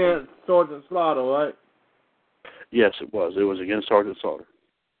 This was against Sergeant Slaughter, right? Yes, it was. It was against Sergeant Slaughter.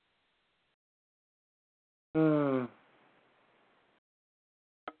 And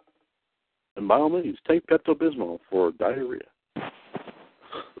by all means, take Pepto-Bismol for diarrhea.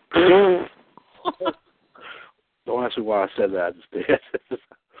 Don't ask me why I said that. I just did.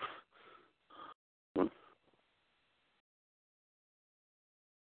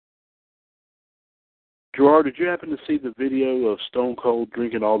 Gerard, did you happen to see the video of Stone Cold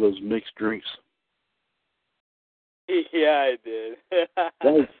drinking all those mixed drinks? Yeah, I did.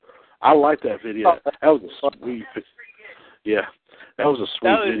 I like that video. That was a sweet. Yeah, that was a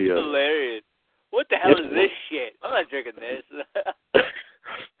sweet video. That was hilarious. What the hell is this shit? I'm not drinking this.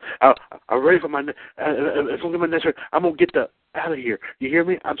 I'm ready for my. If I'm my next, I'm gonna get the out of here. You hear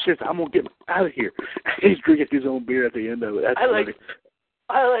me? I'm serious. I'm gonna get out of here. He's drinking his own beer at the end of it. That's funny.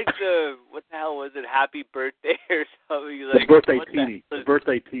 I like the, what the hell was it? Happy birthday or something? Like, the birthday teeny. The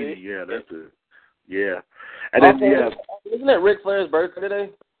birthday teeny. Yeah, that's it. Yeah. And then isn't it Ric Flair's birthday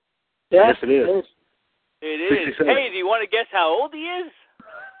today? Yes, it is. It is. 67. Hey, do you want to guess how old he is?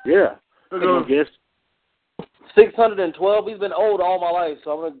 Yeah. Come on, guess. 612. He's been old all my life,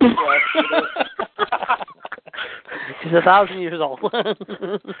 so I'm gonna. He's 1,000 years old.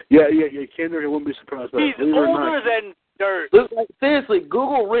 Yeah. Kendrick, I wouldn't be surprised. He's older than dirt. Like, seriously,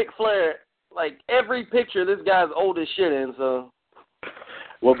 Google Ric Flair. Like every picture, this guy's old as shit in. So.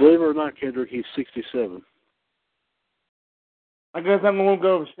 Well, believe it or not, Kendrick, he's 67. I guess I'm going to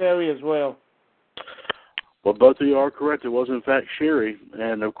go with Sherry as well. Well, both of you are correct. It was, in fact, Sherry.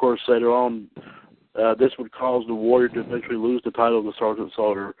 And, of course, later on, this would cause the Warrior to eventually lose the title to Sergeant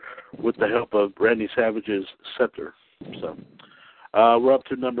Slaughter with the help of Randy Savage's scepter. So, We're up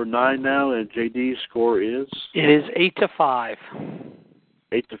to number 9 now, and JD's score is? It is 8-5.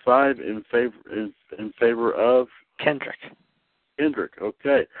 8-5 in favor of Kendrick.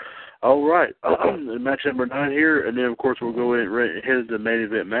 Okay. All right. Match number 9 here, and then of course we'll go in and head into the main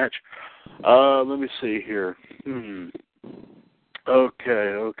event match. Let me see here.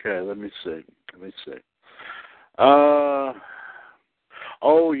 Okay. Let me see.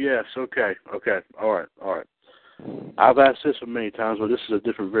 Oh yes. Okay. All right. I've asked this many times, but this is a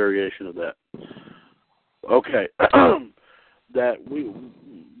different variation of that. Okay.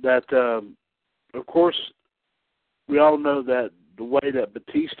 Of course, we all know that the way that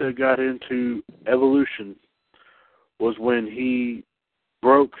Batista got into Evolution was when he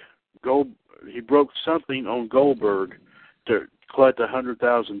broke something on Goldberg to collect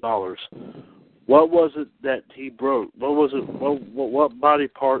 $100,000. What was it that he broke? What body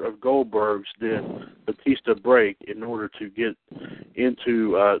part of Goldberg's did Batista break in order to get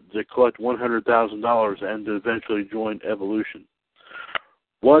into to collect $100,000 and to eventually join Evolution?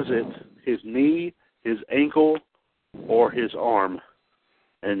 Was it his knee, his ankle, or his arm?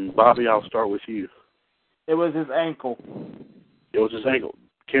 And Bobby, I'll start with you. It was his ankle. It was his ankle.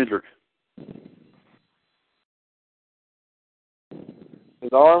 Kendrick.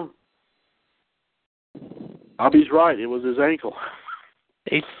 His arm? Bobby's right. It was his ankle.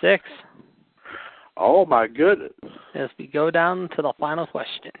 8-6. Oh, my goodness. As we go down to the final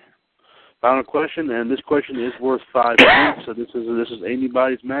question. Final question, and this question is worth 5 points, so this is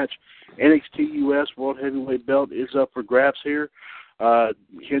anybody's match. NXT US World Heavyweight Belt is up for grabs here.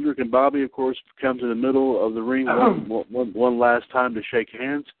 Kendrick and Bobby, of course, comes in the middle of the ring one last time to shake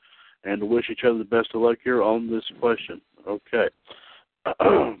hands and to wish each other the best of luck here on this question. Okay.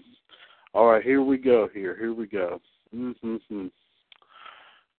 All right, here we go. Okay.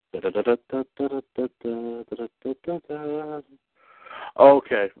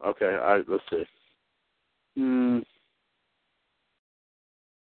 All right, let's see.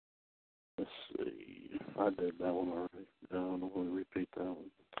 Let's see. I did that one already. I don't know when to repeat that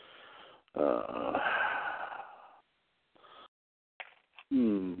one.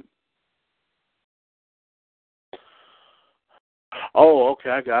 Oh, okay.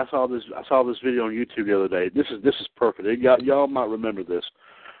 I saw this video on YouTube the other day. This is perfect. Y'all might remember this.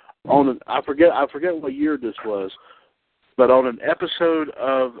 I forget what year this was, but on an episode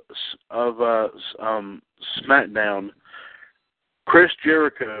of SmackDown, Chris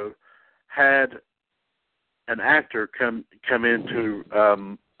Jericho had an actor come in to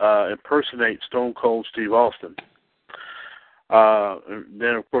impersonate Stone Cold Steve Austin. And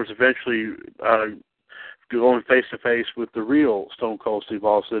then, of course, eventually going face-to-face with the real Stone Cold Steve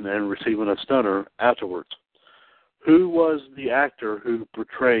Austin and receiving a stunner afterwards. Who was the actor who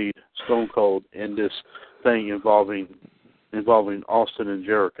portrayed Stone Cold in this thing involving Austin and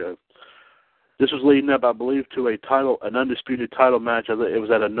Jericho? This was leading up, I believe, to an undisputed title match. It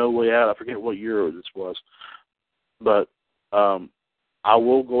was at a No Way Out. I forget what year this was. But I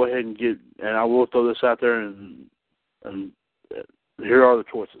will go ahead and I will throw this out there, and here are the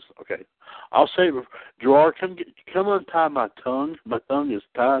choices. Okay. I'll say, Gerard, come untie my tongue. My tongue is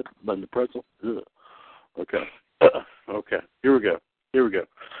tied by the pretzel. Ugh. Okay. Okay. Here we go. Here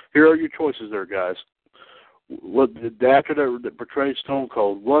are your choices there, guys. What the actor that portrayed Stone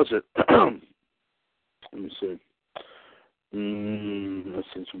Cold, was it? Let me see. Let's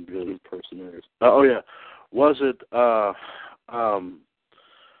see some good impersonators. Oh yeah. Was it let's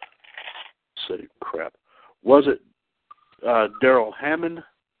see, crap. Was it Daryl Hammond?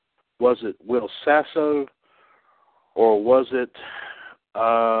 Was it Will Sasso? Or was it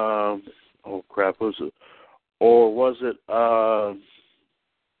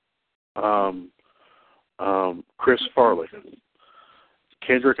Chris Farley?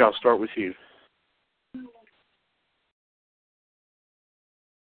 Kendrick, I'll start with you.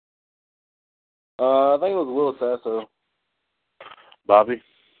 I think it was Will Sasso. Bobby?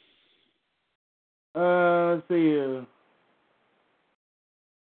 Let's see.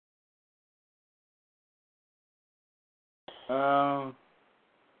 I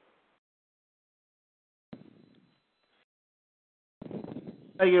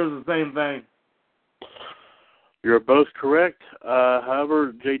think it was the same thing. You're both correct.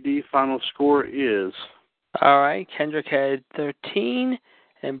 However, JD, final score is? All right. Kendrick had 13,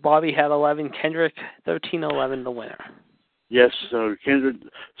 and Bobby had 11. Kendrick, 13-11, the winner. Yes, so Kendrick,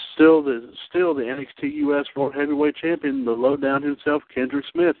 still the NXT US World Heavyweight Champion, the lowdown himself, Kendrick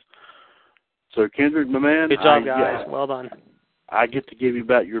Smith. So Kendrick, my man. Good job, guys. Well done. I get to give you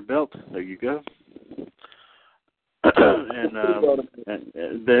back your belt. There you go. and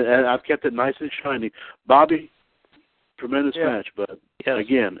I've kept it nice and shiny. Bobby, tremendous match. But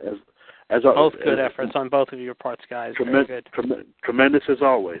again, as both good efforts on both of your parts, guys. Very good. Tremendous as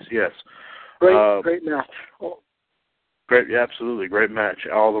always. Yes. Great match. Great, absolutely great match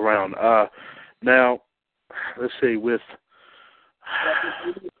all around. Now, let's see with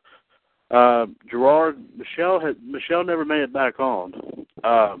Gerard. Michelle never made it back on.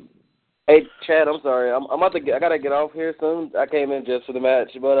 Hey, Chad, I'm sorry. I gotta get off here soon. I came in just for the match,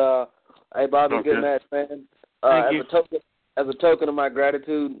 but hey, Bobby, okay. Good match, man. Thank you. As a token of my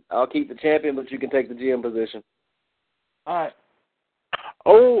gratitude, I'll keep the champion, but you can take the GM position. All right.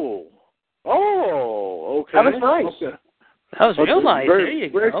 Oh, okay. That was nice. Okay. That was real nice. There you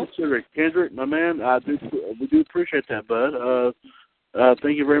go. Very considerate, Kendrick, my man. We do appreciate that, bud.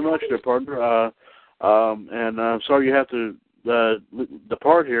 Thank you very much, there, partner. And I'm sorry you have to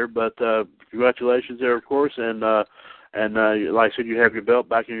depart here, but congratulations there, of course. And like I said, you have your belt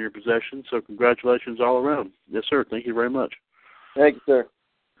back in your possession, so congratulations all around. Yes, sir. Thank you very much. Thank you, sir.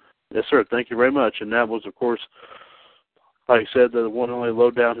 Yes, sir. Thank you very much. And that was, of course, like I said, the one and only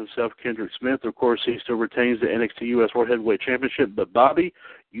lowdown himself, Kendrick Smith. Of course, he still retains the NXT U.S. World Heavyweight Championship. But, Bobby,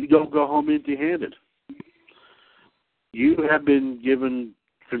 you don't go home empty-handed. You have been given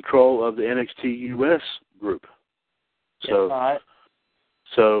control of the NXT U.S. group. So,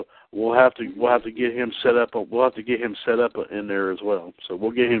 so we'll have to get him set up. We'll have to get him set up in there as well. So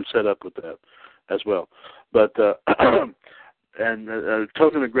we'll get him set up with that as well. But and a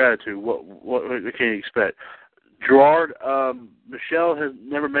token of gratitude. What can you expect? Gerard, Michelle has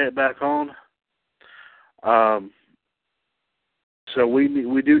never made it back on. So we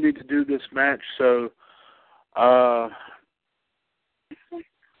do need to do this match. So,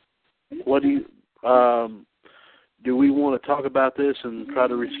 what do we want to talk about this and try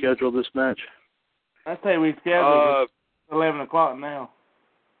to reschedule this match? I say we schedule 11 o'clock now.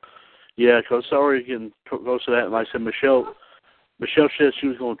 Yeah, because sorry, you can go to that. And like I said, Michelle said she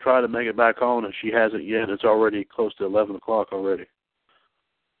was going to try to make it back on, and she hasn't yet. It's already close to 11 o'clock already.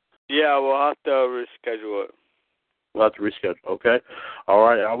 Yeah, we'll have to reschedule it. We'll have to reschedule. Okay. All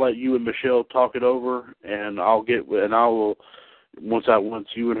right. I'll let you and Michelle talk it over, and I will once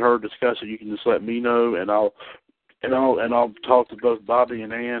you and her discuss it, you can just let me know, and I'll talk to both Bobby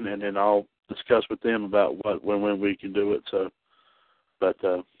and Ann, and then I'll discuss with them about when we can do it. So, but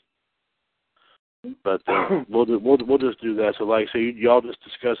we'll just do that. So, like I say, y'all just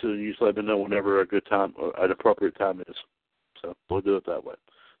discuss it, and you just let me know whenever a good time, or an appropriate time is. So we'll do it that way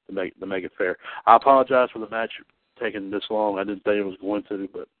to make it fair. I apologize for the match taking this long. I didn't think it was going to,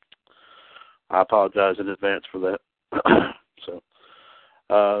 but I apologize in advance for that.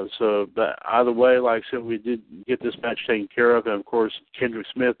 But either way, like I said, we did get this match taken care of, and of course, Kendrick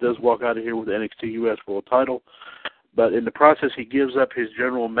Smith does walk out of here with the NXT U.S. World Title. But in the process, he gives up his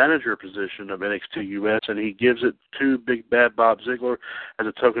general manager position of NXT U.S., and he gives it to Big Bad Bob Ziegler as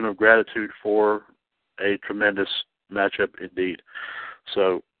a token of gratitude for a tremendous matchup indeed.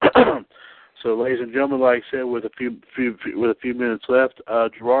 So, ladies and gentlemen, like I said, with a few minutes left,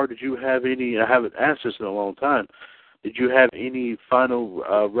 Gerard, did you have any? I haven't asked this in a long time. Did you have any final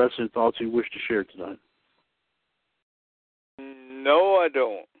wrestling thoughts you wish to share tonight? No, I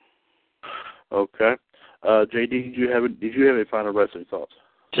don't. Okay. JD, did you have any final wrestling thoughts?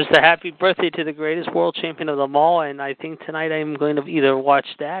 Just a happy birthday to the greatest world champion of them all, and I think tonight I'm going to either watch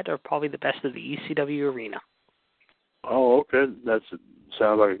that or probably the best of the ECW arena. Oh, okay. That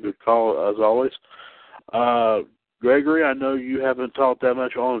sounds like a good call, as always. Gregory, I know you haven't talked that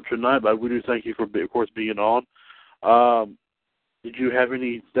much on tonight, but we do thank you for, of course, being on. Did you have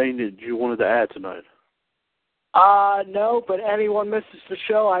anything that you wanted to add tonight? No, but anyone misses the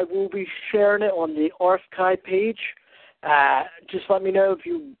show, I will be sharing it on the archive page. Just let me know if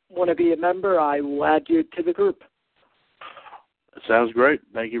you want to be a member. I will add you to the group. Sounds great.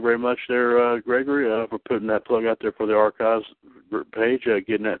 Thank you very much there, Gregory, for putting that plug out there for the archives page,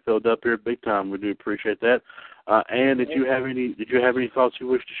 getting that filled up here big time. We do appreciate that. Ann, did you have any thoughts you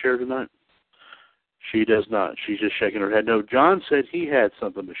wish to share tonight? She does not. She's just shaking her head. No, John said he had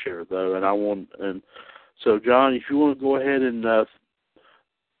something to share though, so John, if you want to go ahead and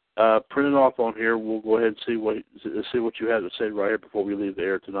print it off on here, we'll go ahead and see what you have to say right here before we leave the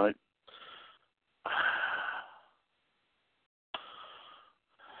air tonight.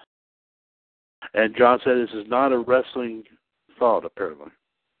 And John said this is not a wrestling thought, apparently.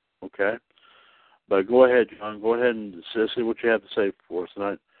 Okay? But go ahead, John. Go ahead and see what you have to say for us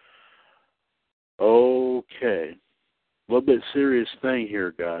tonight. Okay. A little bit serious thing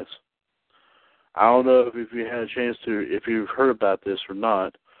here, guys. I don't know if you had a chance if you've heard about this or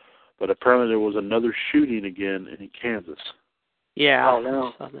not, but apparently there was another shooting again in Kansas. Yeah. Oh,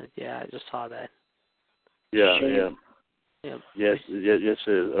 no. Yeah, I just saw that. Yeah. Yeah. Yes, yes,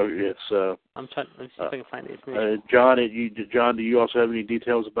 oh, yes. I'm trying. Let me see if I can find the information. John, do you also have any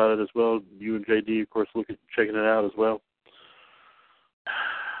details about it as well? You and JD, of course, checking it out as well.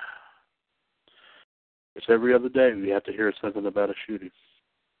 It's every other day we have to hear something about a shooting.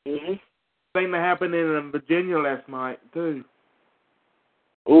 Mm-hmm. Thing that happened in Virginia last night too.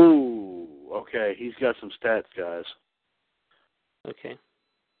 Ooh, okay. He's got some stats, guys. Okay.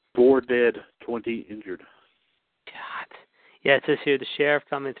 4 dead, 20 injured. God. Yeah, it says here the sheriff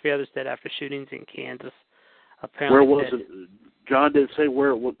come in, 3 others dead after shootings in Kansas. Apparently Where was it? John didn't say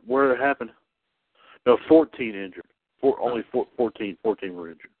where it happened. No, 14 injured. Only 14 were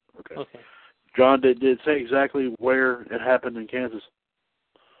injured. Okay. John did say exactly where it happened in Kansas.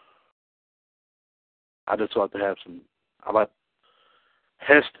 I just thought to have some. How about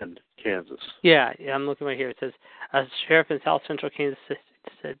Heston, Kansas? Yeah, I'm looking right here. It says a sheriff in South Central Kansas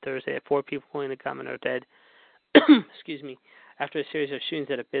said Thursday that 4 people, including the gunman, are dead. Excuse me. After a series of shootings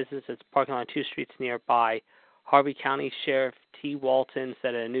at a business that's parking on 2 streets nearby, Harvey County Sheriff T. Walton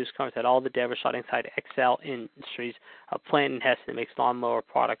said at a news conference that all the dead were shot inside XL Industries, a plant in Heston that makes lawnmower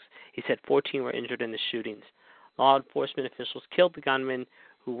products. He said 14 were injured in the shootings. Law enforcement officials killed the gunman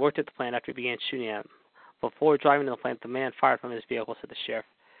who worked at the plant after he began shooting at him. Before driving to the plant, the man fired from his vehicle, said the sheriff.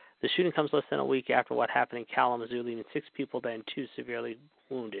 The shooting comes less than a week after what happened in Kalamazoo, leaving 6 people dead and 2 severely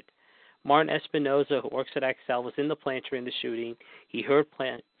wounded. Martin Espinoza, who works at XL, was in the plant during the shooting. He heard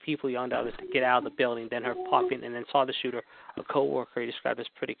people yelling to others to get out of the building, then heard popping, and then saw the shooter, a co-worker he described as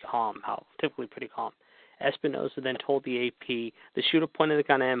typically pretty calm. Espinoza then told the AP the shooter pointed the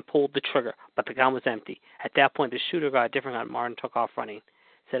gun at him and pulled the trigger, but the gun was empty. At that point, the shooter got a different gun. Martin took off running.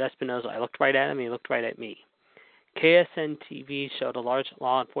 Said Espinoza, I looked right at him, and he looked right at me. KSN-TV showed a large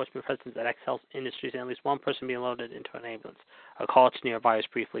law enforcement presence at XL Industries and at least one person being loaded into an ambulance. A college nearby was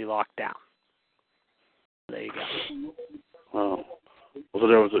briefly locked down. There you go. Oh,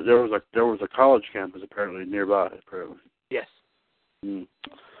 well, so there was a college campus apparently nearby. Apparently. Yes. Mm.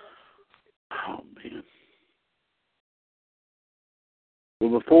 Oh man.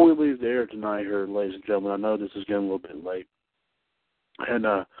 Well, before we leave the air tonight, here, ladies and gentlemen, I know this is getting a little bit late, and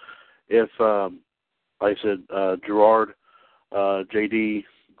if like I said, Gerard, JD,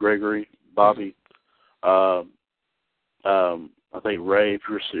 Gregory, Bobby, I think Ray, if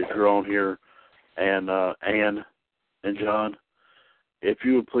you're on here, and Ann and John, if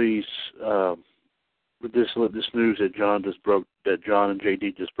you would please, with this news that John and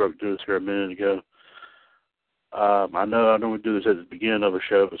JD just broke to us here a minute ago. I know I normally do this at the beginning of a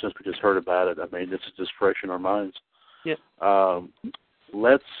show, but since we just heard about it, I mean, this is just fresh in our minds. Yeah.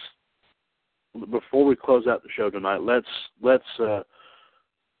 Before we close out the show tonight, let's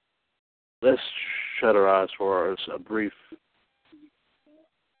shut our eyes for a brief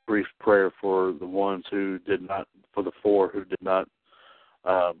prayer for the ones who did not, for the 4 who did not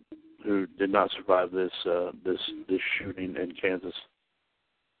survive this shooting in Kansas.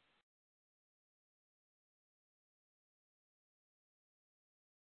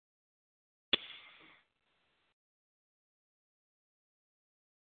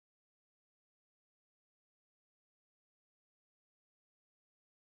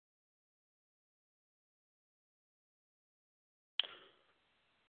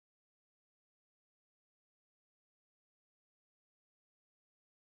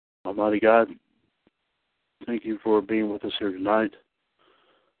 Almighty God, thank you for being with us here tonight.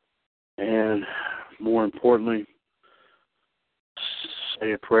 And more importantly,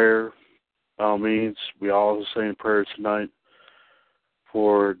 say a prayer. By all means, we all say a prayer tonight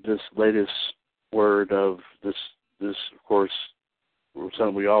for this latest word of this of course,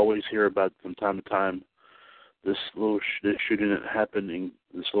 something we always hear about from time to time. This shooting that happened in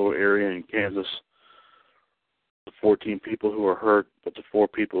this little area in Kansas. The 14 people who are hurt, but the 4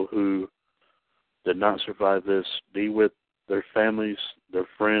 people who did not survive this, be with their families, their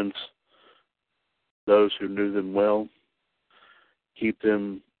friends, those who knew them well. Keep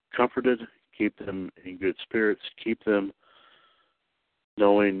them comforted, keep them in good spirits, keep them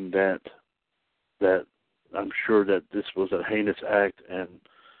knowing that I'm sure that this was a heinous act and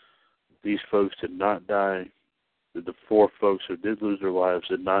these folks did not die. The 4 folks who did lose their lives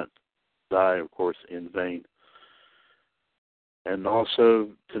did not die, of course, in vain. And also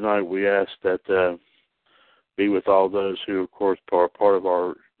tonight we ask that be with all those who, of course, are part of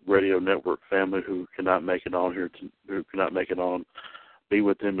our radio network family who cannot make it on here, who cannot make it on. Be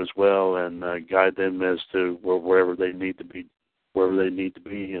with them as well and guide them as to wherever they need to be,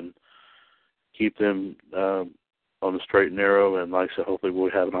 and keep them on the straight and narrow. And like I said, hopefully we'll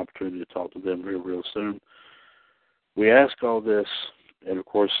have an opportunity to talk to them real soon. We ask all this, and of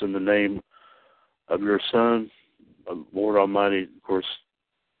course, in the name of your Son, Lord Almighty, of course,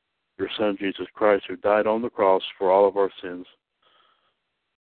 your Son, Jesus Christ, who died on the cross for all of our sins.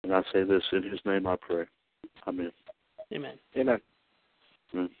 And I say this in his name I pray. Amen. Amen. Amen.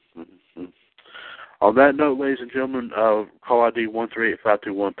 Mm-hmm. On that note, ladies and gentlemen, call ID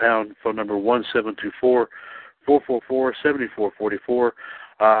 138521#, phone number 1724-444-7444.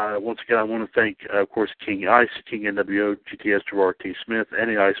 Once again, I want to thank, of course, King Ice, King NWO, GTS, Gerard T. Smith,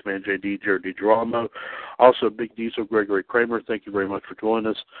 Annie Iceman, JD, Jared D. Girolamo. Also, Big Diesel, Gregory Kramer, thank you very much for joining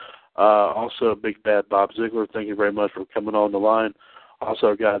us. Also, Big Bad Bob Ziegler, thank you very much for coming on the line.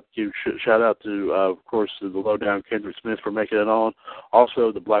 Also, got to give shout out to, of course, to the Lowdown Kendrick Smith for making it on.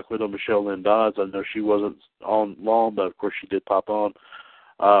 Also, the Black Widow Michelle Lynn Dodds. I know she wasn't on long, but of course she did pop on.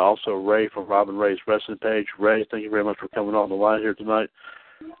 Also, Ray from Robin Ray's Wrestling Page. Ray, thank you very much for coming on the line here tonight.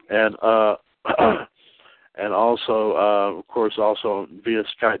 And and also, of course, also via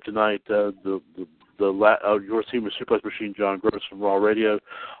Skype tonight, your team of Suplex Machine, John Gross from Raw Radio.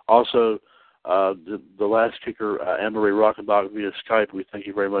 Also, the last kicker, Anne-Marie Rockenbach via Skype. We thank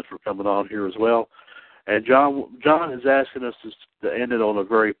you very much for coming on here as well. And John is asking us to end it on a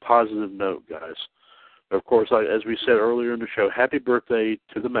very positive note, guys. Of course, as we said earlier in the show, happy birthday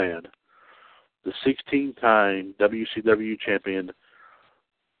to the man, the 16-time WCW champion.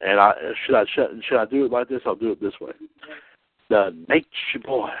 And should I do it like this? I'll do it this way. The Nature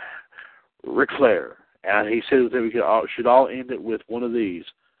Boy, Ric Flair. And he said that we should all end it with one of these.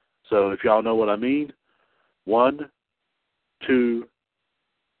 So if y'all know what I mean, 1, 2,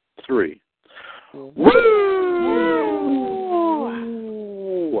 3. Woo!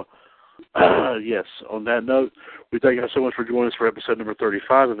 Yes, on that note, we thank you so much for joining us for episode number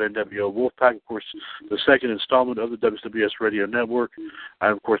 35 of NWO Wolfpac. Of course, the second installment of the WWS Radio Network.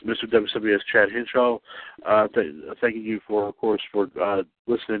 I'm, of course, Mr. WWS Chad Henshaw. Thanking you for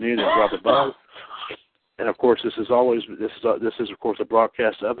listening in and dropping by. And of course, this is of course a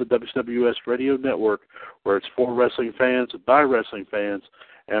broadcast of the WWS Radio Network, where it's for wrestling fans, by wrestling fans,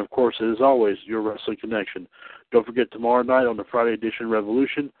 and of course, it is always your wrestling connection. Don't forget, tomorrow night on the Friday edition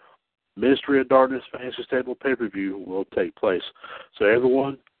Revolution, Ministry of Darkness Fantasy Stable pay-per-view will take place. So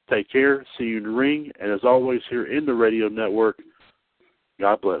everyone, take care. See you in the ring. And as always, here in the radio network,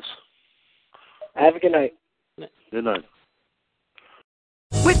 God bless. Have a good night. Good night.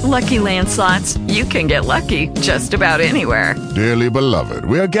 With Lucky Land Slots, you can get lucky just about anywhere. Dearly beloved,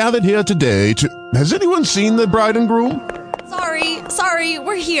 we are gathered here today to... Has anyone seen the bride and groom? Sorry,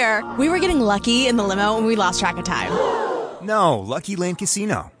 we're here. We were getting lucky in the limo and we lost track of time. No, Lucky Land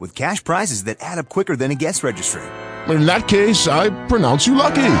Casino, with cash prizes that add up quicker than a guest registry. In that case, I pronounce you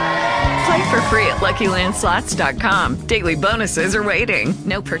lucky. Play for free at LuckyLandSlots.com. Daily bonuses are waiting.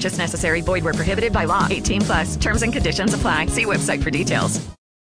 No purchase necessary. Void where prohibited by law. 18+. Terms and conditions apply. See website for details.